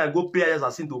will get me and go pay as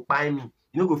a sin to buy me.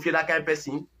 You know go feel that kind of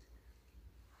person.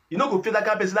 You know go feel that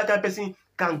kind of person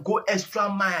can go extra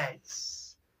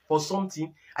miles for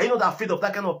something. Are you not afraid of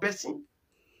that kind of person?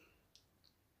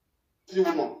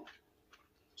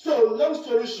 So long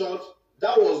story short,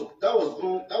 that was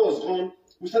gone.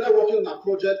 We started working on a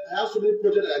project. I have so many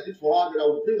projects that I did for her that I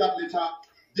will bring up later.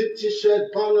 Did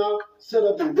t-shirt, banner, set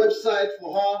up the website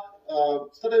for her,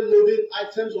 started loading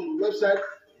items on the website.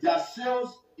 Their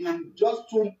sales in just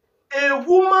 2. A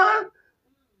woman,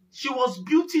 she was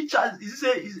beauty child.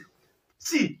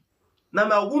 See, now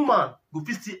my woman go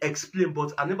fit still explain,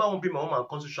 but I never want to be my woman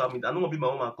on social media. I don't want to be my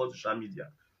woman on social media.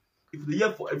 If you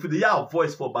hear a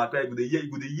voice for background,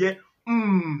 you go hear.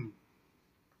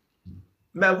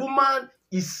 My woman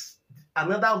is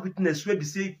another witness where we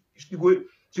say she go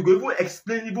even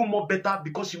explain even more better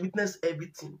because she witnessed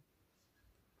everything.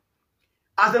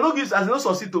 As they no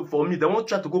succeed for me, they won't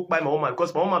try to go buy my woman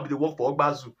because my woman be the work for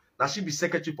Ogbazu. Now she be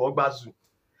secretary for Ogbazu.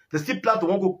 They still plan to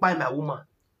want to go buy my woman.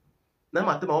 Now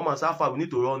I tell my woman, how far we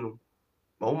need to run.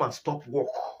 My woman stopped work.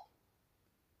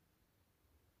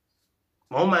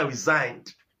 My woman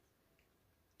resigned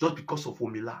just because of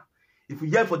Omila. If we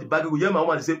hear for the back, we hear my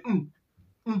woman say,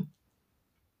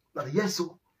 Now yes,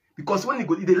 so because when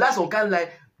they last on kind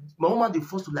like my woman, they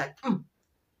forced to like, Don't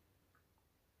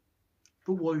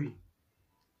worry.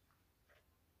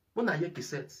 When I hear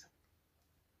cassettes.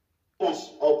 Of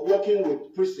working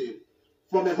with Prissy,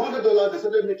 from $100, they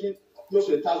started making close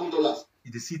to $1,000.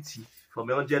 In the city, from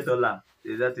 $100,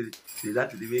 they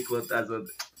have to make 1,000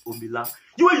 Omila.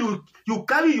 You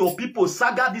carry your people,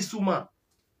 saga this woman.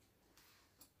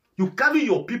 You carry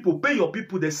your people, pay your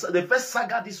people, they first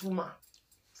saga this woman.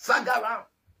 Saga around.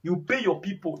 You pay your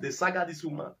people, they saga this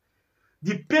woman.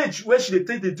 The page where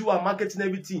they do her marketing,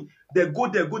 everything, they go,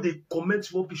 they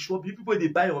comment rubbish, people they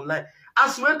buy online.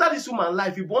 As you enter this woman's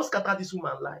life, you won't scatter this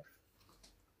woman's life.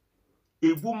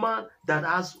 A woman that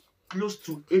has close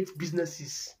to 8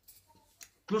 businesses,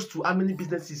 close to how many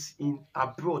businesses in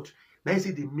abroad? Now you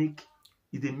say they make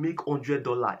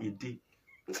 $100 a day.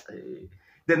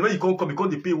 Then when you come, because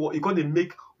they pay what, they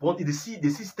make one. They see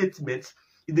statements.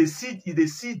 They see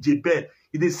Jebel.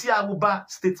 They see Aruba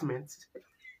statements.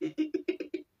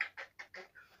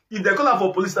 If they call out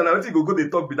for police, and I think go they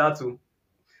talk with that too.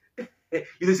 If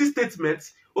they see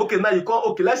statements, okay, now you call.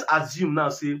 Okay, let's assume now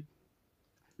say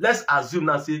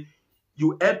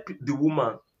you help the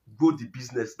woman grow the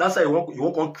business. That's how you want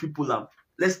to cripple them.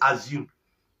 Let's assume.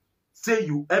 Say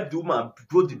you help the woman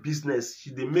grow the business.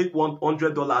 They make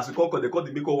 $100. You call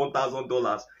they make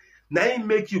 $1,000. Now it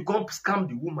make you come scam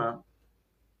the woman.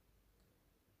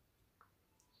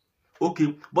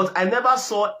 Okay, but I never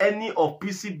saw any of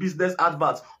PC business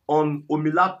adverts on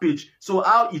Omila page. So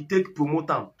how it take promote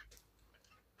them?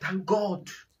 Thank God.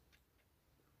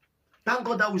 Thank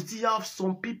God that we still have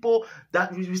some people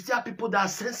that we still have people that are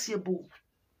sensible.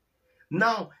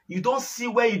 Now you don't see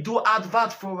where you do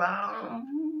advert for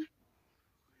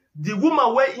the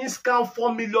woman where in scam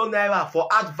 4 million naira for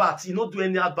advert. You don't do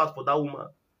any advert for that woman.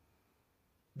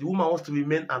 The woman wants to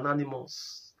remain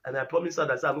anonymous, and I promise her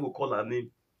that I'm not going to call her name.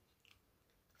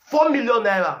 4 million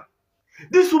naira.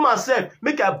 This woman said,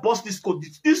 make I bust this code.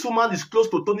 This woman is close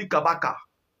to Tony Kabaka.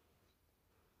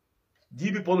 Do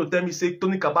you people want to tell me, say,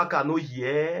 Tony Kabaka no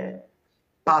here?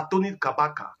 Pa Tony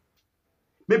Kabaka.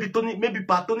 Maybe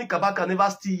Pa Tony Kabaka never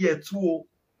still here too.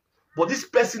 But this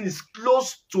person is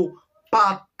close to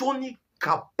Pa Tony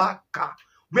Kabaka,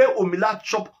 where Omila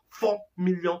chop 4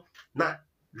 million naira.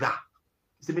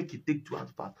 He said, make it take 2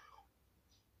 advert.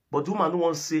 But the woman don't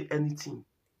want to say anything.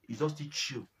 He just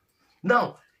chill.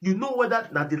 Now, you know whether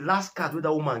now the last card where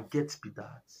that woman gets be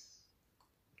that.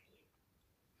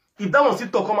 If that one still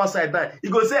talk come outside now, he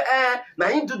go say, now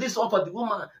you do this one for the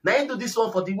woman. Now you do this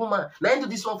one for the woman. Now you do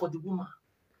this one for the woman.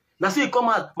 Now see you come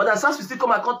out. Madam Saswi still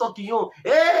come and come talk to you.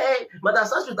 Hey, Madam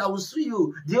Saswi, I will sue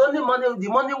you. The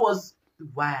money was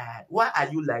why? Why are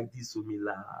you like this,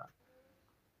 Omila?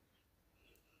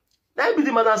 That be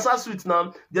the Madam Saswi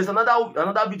now. There's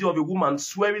another video of a woman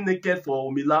swearing naked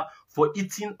for Omila for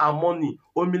eating her money.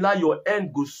 Omila, your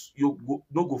end goes, no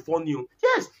go fund you.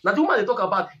 Yes, now the woman they talk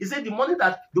about, he said the money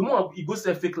that the woman he goes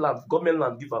sell fake land, government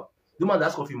land give up. The man that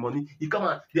asked for his money, he come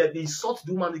and they insult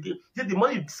the woman again. He said the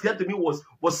money he said to me was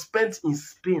spent in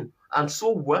Spain. And so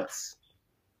what?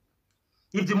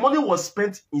 If the money was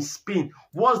spent in Spain,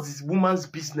 what's this woman's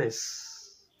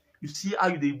business? You see how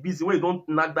you busy when you don't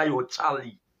knock that your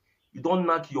Charlie. You don't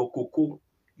knock your cocoa.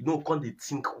 You don't come they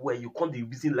think where you come they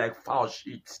busy like foul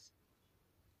shit.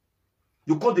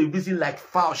 You come they busy like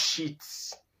foul shit.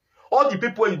 All the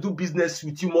people you do business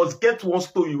with, you must get one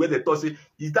story where they talk say,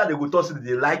 is that they go talk say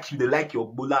they like you, they like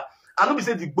your gbola. I don't be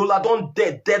say the gbola don't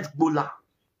dead gbola.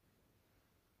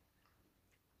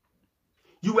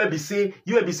 You will be say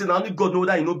now only God know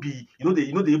that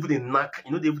they even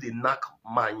knock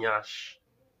manyash.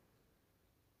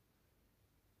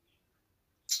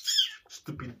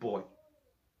 Stupid boy.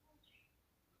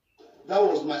 That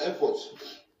was my effort.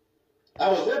 I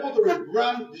was able to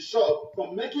rebrand the shop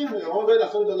from making $100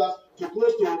 and something to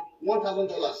close to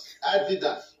 $1,000. I did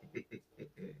that.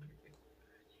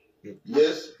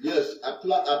 Yes. I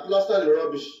plastered the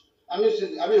rubbish. I mean,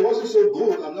 it wasn't so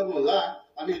good. I'm not gonna lie.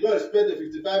 I mean, you don't expect a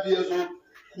 55-year-old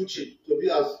coochie to be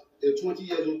as a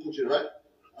 20-year-old coochie, right?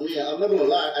 I mean, I'm not gonna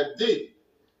lie. I did.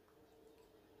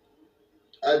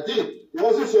 It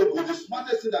wasn't so good. The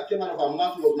smartest thing that came out of our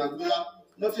mouth was Nagola,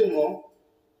 nothing more.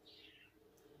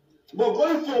 But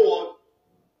going forward,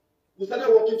 we started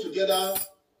working together,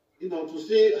 to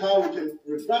see how we can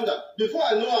rebrand that. Before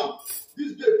I know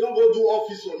this babe don't go do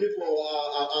office for me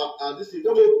for this thing.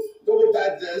 Don't go buy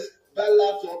desk. buy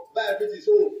laptop, buy everything.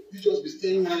 So you just be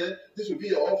staying here. This will be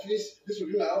your office. This will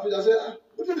be my office. I said,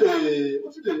 what do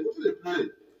they play?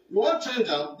 You want change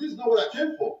now? This is not what I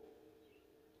came for.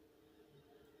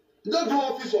 You don't do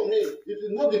office for me. If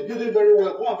you know the building very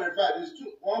well, go and verify. There's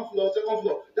one floor, second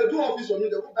floor. They do office for me.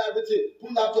 They go buy everything,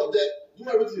 put laptop there, do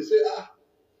everything. Say,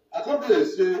 I come there and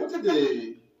say, what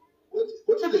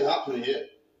did they happen here?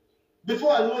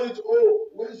 Before I know it, oh,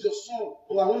 where's your son?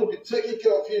 Oh, I want to be taking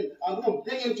care of him. I'm going to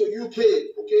bring him to UK.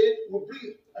 Okay, we'll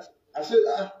bring. I said,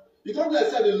 you come there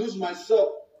and say I lose myself.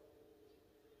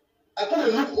 I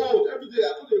couldn't look old every day.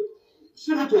 I couldn't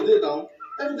see me today now.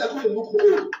 Every day I couldn't look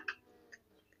old.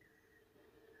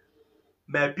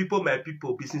 My people,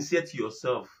 be sincere to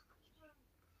yourself.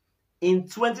 In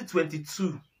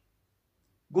 2022,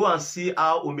 go and see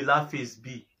how Omila face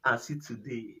be and see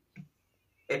today.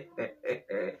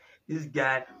 This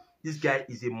guy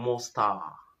is a monster.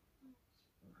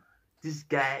 This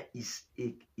guy is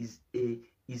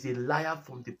a liar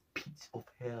from the pit of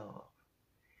hell.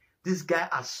 This guy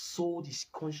has sold his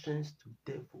conscience to the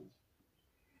devil.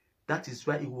 That is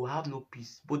why he will have no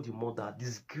peace. But the mother,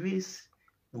 disgrace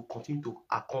will continue to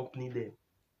accompany them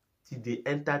till they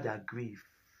enter their grave.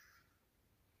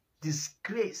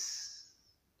 Disgrace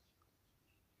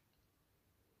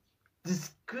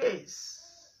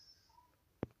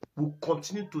will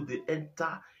continue to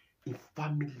enter in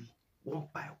family one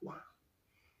by one.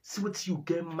 See what you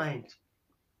get mind.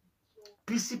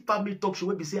 PC family talk show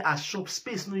where we say a shop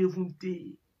space no even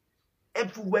day.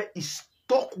 Everywhere is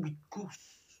stuck with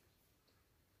ghosts.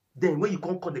 Then when you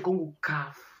come, they come go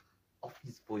carve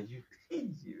office for you.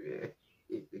 They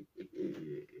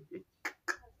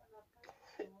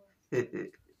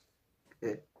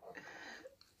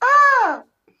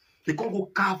can't go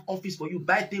carve office for you,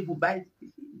 buy table, buy.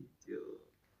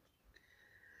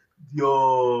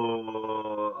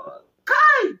 Yo.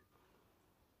 Kai!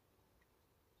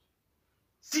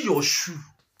 See your shoe.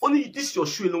 Only this your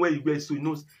shoe where you wear, so you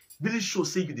know really show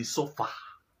say you dey suffer.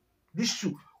 This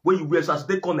shoe where you wear, so as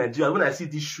they call Nigeria, when I see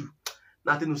this shoe,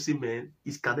 nothing to say, man,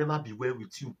 it can never be well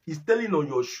with you. It's telling on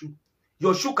your shoe.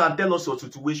 Your shoe can tell us your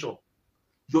situation.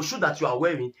 Your shoe that you are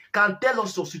wearing can tell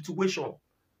us your situation.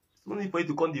 It's only for you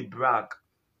to come the brag.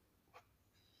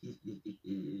 And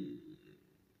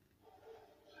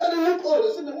they look old. I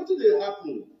said, what did they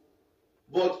happen?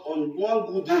 But on one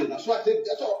good day, that's why I think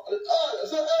that's all. I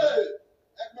said, hey,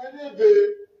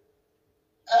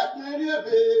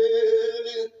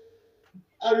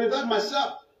 I revived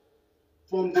myself.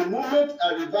 From the moment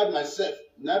I revived myself,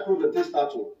 now I proved the taste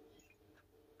battle.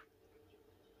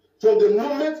 From the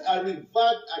moment I revived,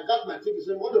 I got my ticket.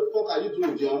 Saying, what the fuck are you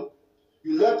doing, Dion?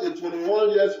 You left a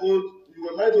 21 years old, you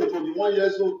were married to a 21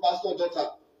 years old pastor daughter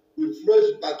with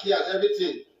fresh backyard,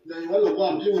 everything. Then you want to go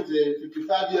and be with a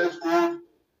 55 years old.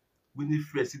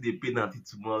 Winifred see the penalty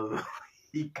tomorrow.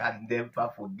 He can never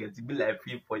forget. It be like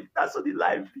free for you. That's what the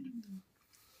life is.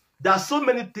 There are so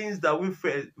many things that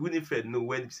Winifred know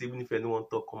when say Winifred no want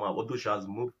to come out, although she has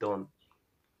moved on.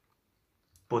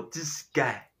 But this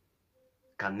guy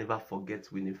can never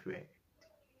forget Winifred.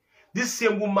 This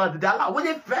same woman, they are like,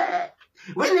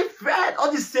 Winifred,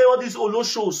 all these Olo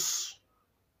shows.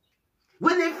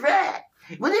 Winifred,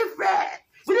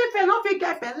 no fit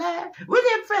get belle.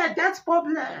 Winifred, that's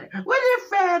problem.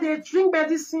 Winifred, they drink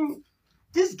medicine.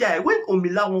 This guy, when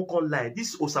Omila won't come lie,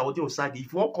 this Osagie,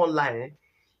 if you won't come lie,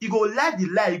 he go lie the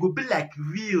lie, he go be like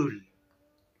real.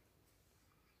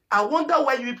 I wonder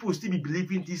why you people still be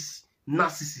believing this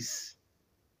narcissist.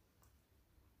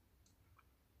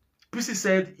 Prissy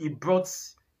said he brought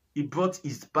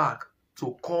his bag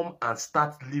to come and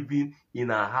start living in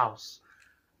her house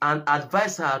and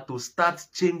advised her to start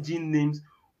changing names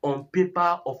on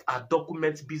paper of her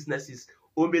document businesses.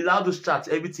 Omelado chart,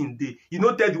 everything day. You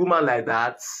know, tell the woman like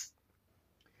that.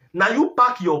 Now you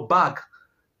pack your bag,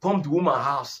 come the woman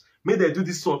house. May they do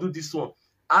this one, do this one.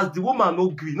 As the woman no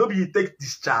agree, nobody take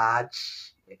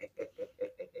discharge.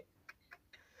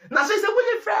 Now so he said,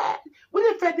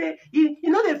 Winifred, you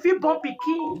know they feel born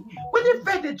pikin.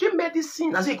 Winifred, they drink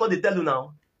medicine. That's what you call they tell you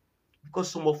now.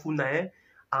 Because some of you now,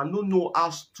 I don't know how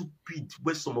stupid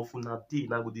where some of you now dey.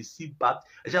 Now go they see bad.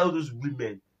 Especially all those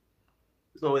women.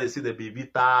 It's not when they say they be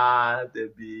Vita, they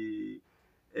be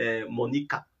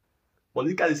Monica.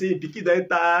 Monica, they say pikin don't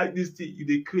enter this thing.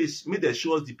 They craze. Make they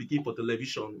show us the pikin for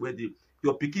television where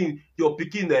your pikin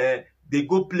they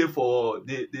go play for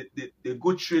they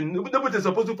go train. Nobody is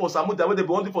supposed to for Samuda when they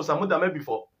want to for Samuda maybe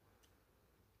before.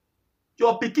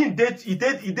 Your pikin he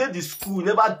did the school, he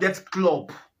never get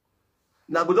club.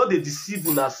 Now go they deceive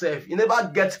on herself. He never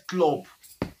get club.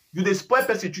 You dey spoil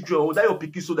person children, that your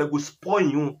pikin so they go spoil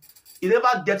you. He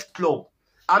never get club.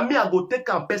 And me, I go take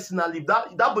am personally.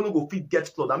 That boy no go fit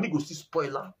get club. And me go see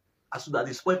spoiler. As soon as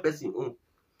they spoil person own.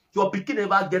 Your pikin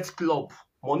never get club.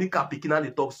 Monica pikin and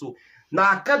they talk so.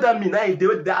 Now academy, now if they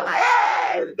are like,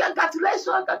 hey,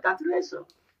 congratulations,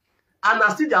 congratulations. And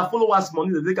I see their followers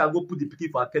money, they can go put the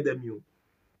pikin for academy.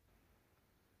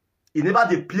 He never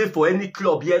they play for any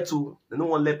club yet too. They don't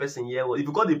want let person here. If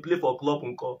you got they play for a club,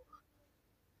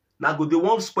 now go they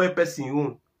won't spoil person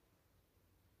own.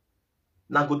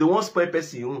 Now go they won't spoil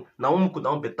person own. Now one could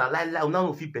down better. Like now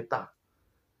no feel better.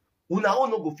 Una own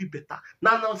no go feel better.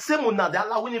 Now same una they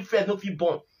allow when fair no feel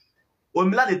born.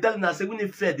 Omila they tell na say when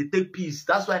fair they take peace.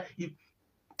 That's why if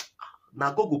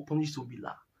now go punish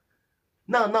Obila.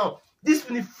 Now this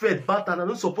when fair battle na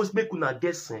not supposed make una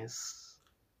get sense.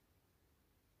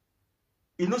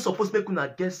 It not supposed make una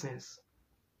get sense.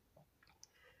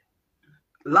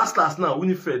 Last now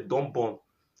Winifred don't born.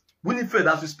 Winifred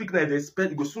as we speak now they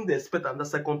expect go soon they expect another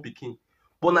second picking.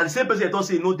 But now the same person don't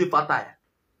say no dey fertile.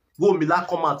 Go Mila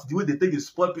come out the way they take the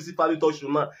spoil principally touch you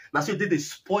now. Now say they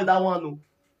spoil that one. No.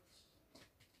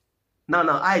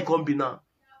 Now I come be now.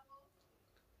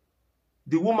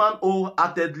 The woman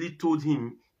wholeheartedly told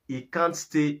him he can't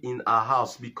stay in her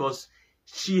house because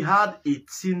she had a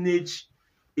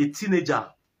teenager.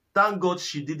 Thank God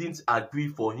she didn't agree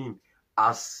for him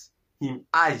as him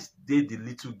eyes did the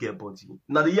little girl body.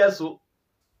 Now the year so.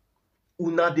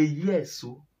 Una the year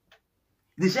so.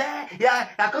 They say, yeah,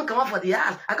 I can't come out for the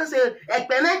house. I can say,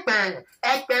 ekpenekpen,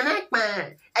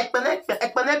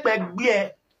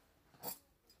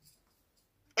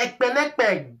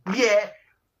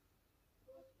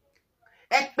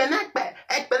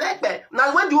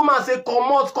 now when the woman say,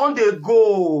 come out, come they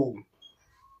go.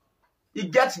 He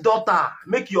gets daughter.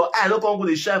 Make your eye not come go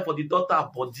to shine for the daughter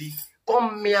body.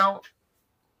 Come meow.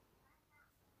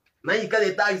 Now you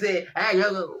can tag say, hey,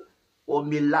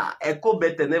 Omila, Echo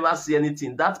better never see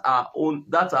anything. That's our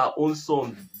own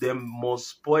son. Them must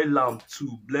spoil am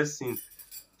too.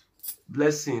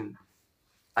 Blessing.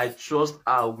 I trust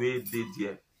our way they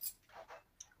there.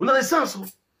 You know the sense.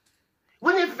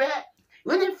 When it fair.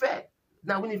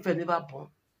 Now when it fair never born.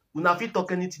 We not fit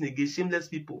talk anything again. Shameless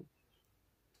people.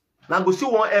 Now go see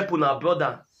one help on our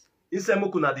brother. Instead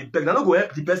of the beg. Now no go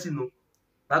help the person no.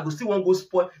 Now go see one go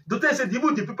spoil. Don't they say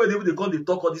even the people they come they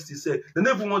talk all this thing say. They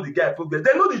never want the guy progress.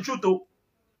 They know the truth though.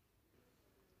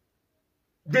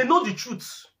 They know the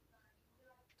truth.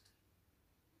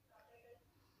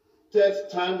 Third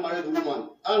time married woman.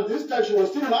 And this time she was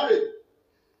still married.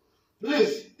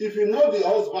 Please, if you know the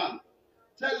husband,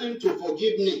 tell him to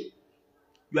forgive me.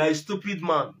 You are a stupid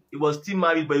man. He was still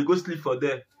married, but you go sleep for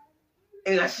them.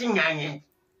 You are still married.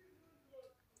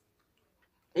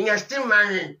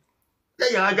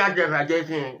 Tell your other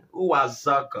devil, who was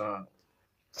Zaka?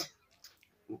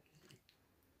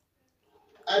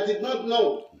 I did not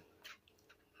know.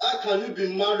 How can you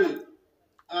be married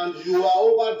and you are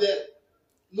over there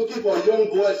looking for young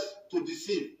boys to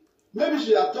deceive? Maybe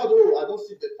she had thought, oh, I don't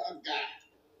see better guy.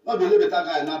 Not really better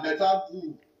guy, now better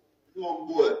young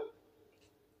boy.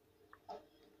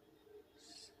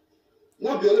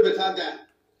 Not the only better guy.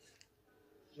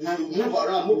 You move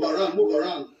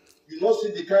around. You don't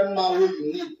see the kind of man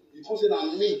you need. You can't say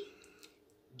that me,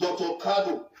 Dr.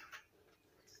 Cardo.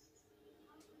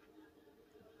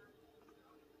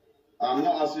 I'm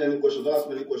not asking any question. Don't ask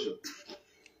me any question.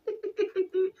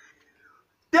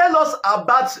 Tell us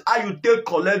about how you take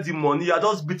collect the money. You are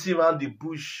just beating around the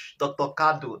bush. Dr.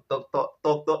 Cardo,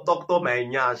 Dr.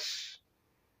 Mainyash.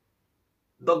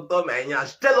 Dr.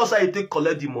 Mainyash. Tell us how you take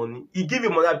collect the money. He give you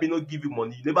money, I be not give you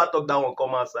money. You never talk that one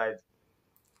come outside.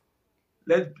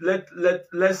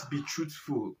 Let's be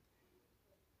truthful.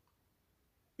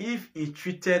 If he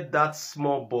treated that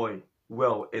small boy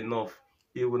well enough,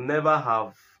 he would never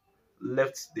have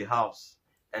left the house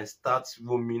and start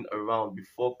roaming around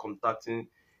before contacting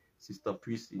Sister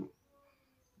Prissy.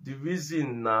 The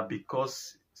reason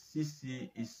because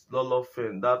Sisi is Lolo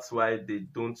friend. That's why they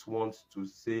don't want to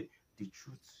say the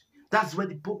truth. That's where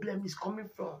the problem is coming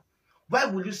from. Why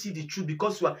will you see the truth?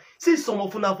 Because you are see some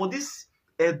of you for this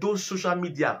those social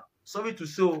media. Sorry to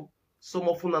say, some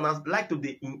of you like to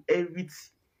they inherit.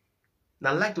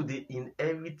 Now like to they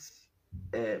inherit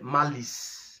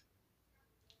malice.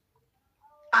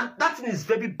 And that thing is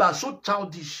very bad, so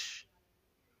childish.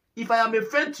 If I am a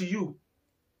friend to you,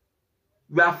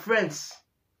 we are friends,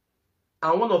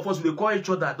 and one of us will call each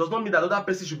other, does not mean that the other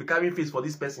person should be carrying face for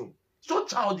this person. So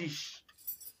childish.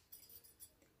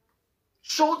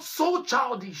 So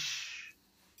childish.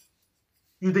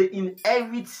 You dey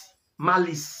inherit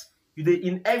malice. You dey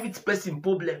inherit person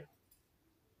problem.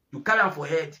 You carry am for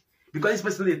head. Because this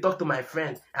person they talk to my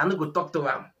friend, I no go talk to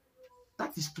him.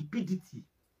 That is stupidity.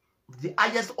 The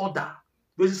highest order.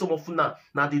 Where is some of you now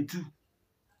they do.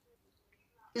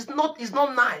 It's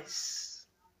not nice.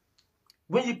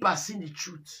 When you perceive the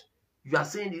truth, you are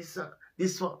saying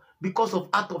this one because of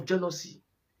act of jealousy.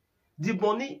 The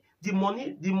money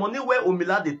where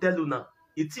Omila they tell you now,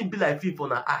 it seems be like thief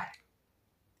on her eye.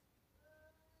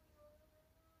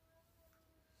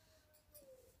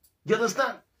 You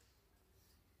understand?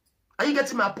 Are you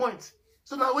getting my point?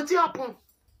 So now what's happen?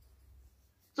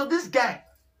 So this guy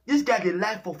they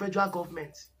lie for federal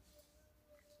government.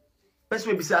 Best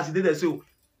way be say as he did there so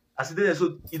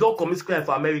he don't commit crime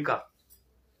for America.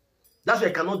 That's why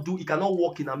he cannot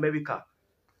work in America.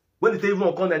 When they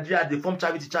even come Nigeria, they form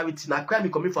charity. Now crime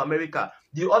is coming for America.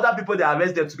 The other people they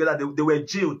arrest them together, they were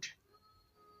jailed.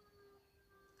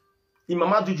 In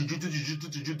mama do juju.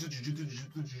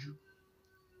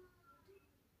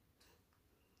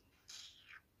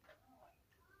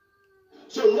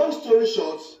 So long story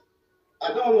short,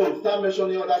 I don't want to start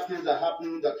mentioning other things that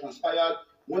happened that transpired.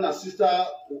 When a sister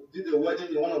did a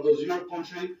wedding in one of those Europe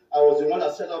countries, I was the one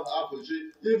that set up our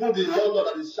country. Even the landlord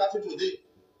that is chatting today,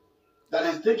 that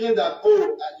is thinking that,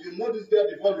 oh, you know this girl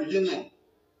before reunion.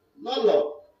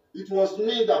 No, it was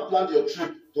me that planned your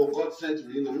trip to God sent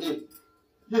reunion. Me.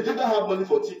 You didn't have money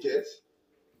for tickets.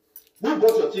 We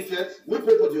bought your tickets. We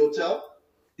paid for the hotel.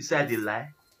 He said they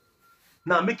lie.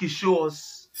 Now make it show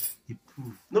us the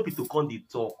proof. No be to come the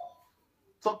talk.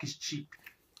 Talk is cheap.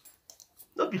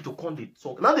 No be to come the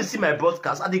talk. Now they see my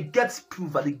broadcast and they get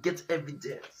proof and they get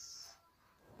evidence.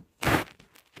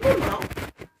 No, now.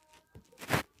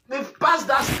 They've passed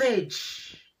that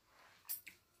stage.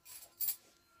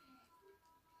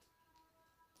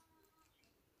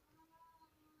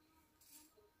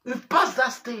 We've passed that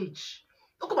stage.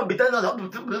 Don't come and be telling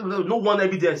us no one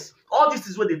evidence. All this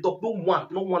is where they talk. No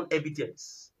one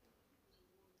evidence.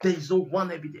 There is no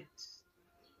one evidence.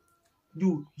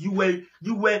 You be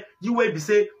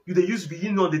say you they use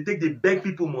Inno, they beg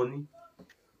people money.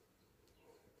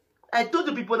 I told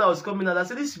the people that was coming and I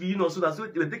said this Inno so that's why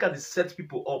they take and they set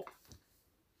people up.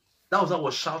 That was how I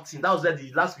was shouting. That was where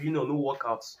the last Inno no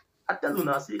workouts. I tell you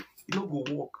now, I say you don't go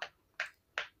work.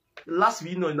 The last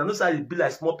Inno, no side it be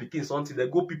like small picking something. They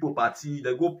go people party,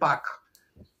 they go park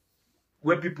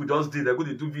where people just did, they go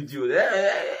to do video.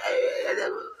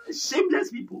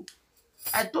 Shameless people.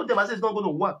 I told them I said it's not gonna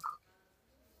work.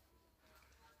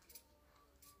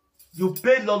 You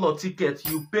pay lot of tickets,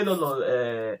 you pay lot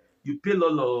of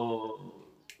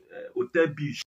hotel bill.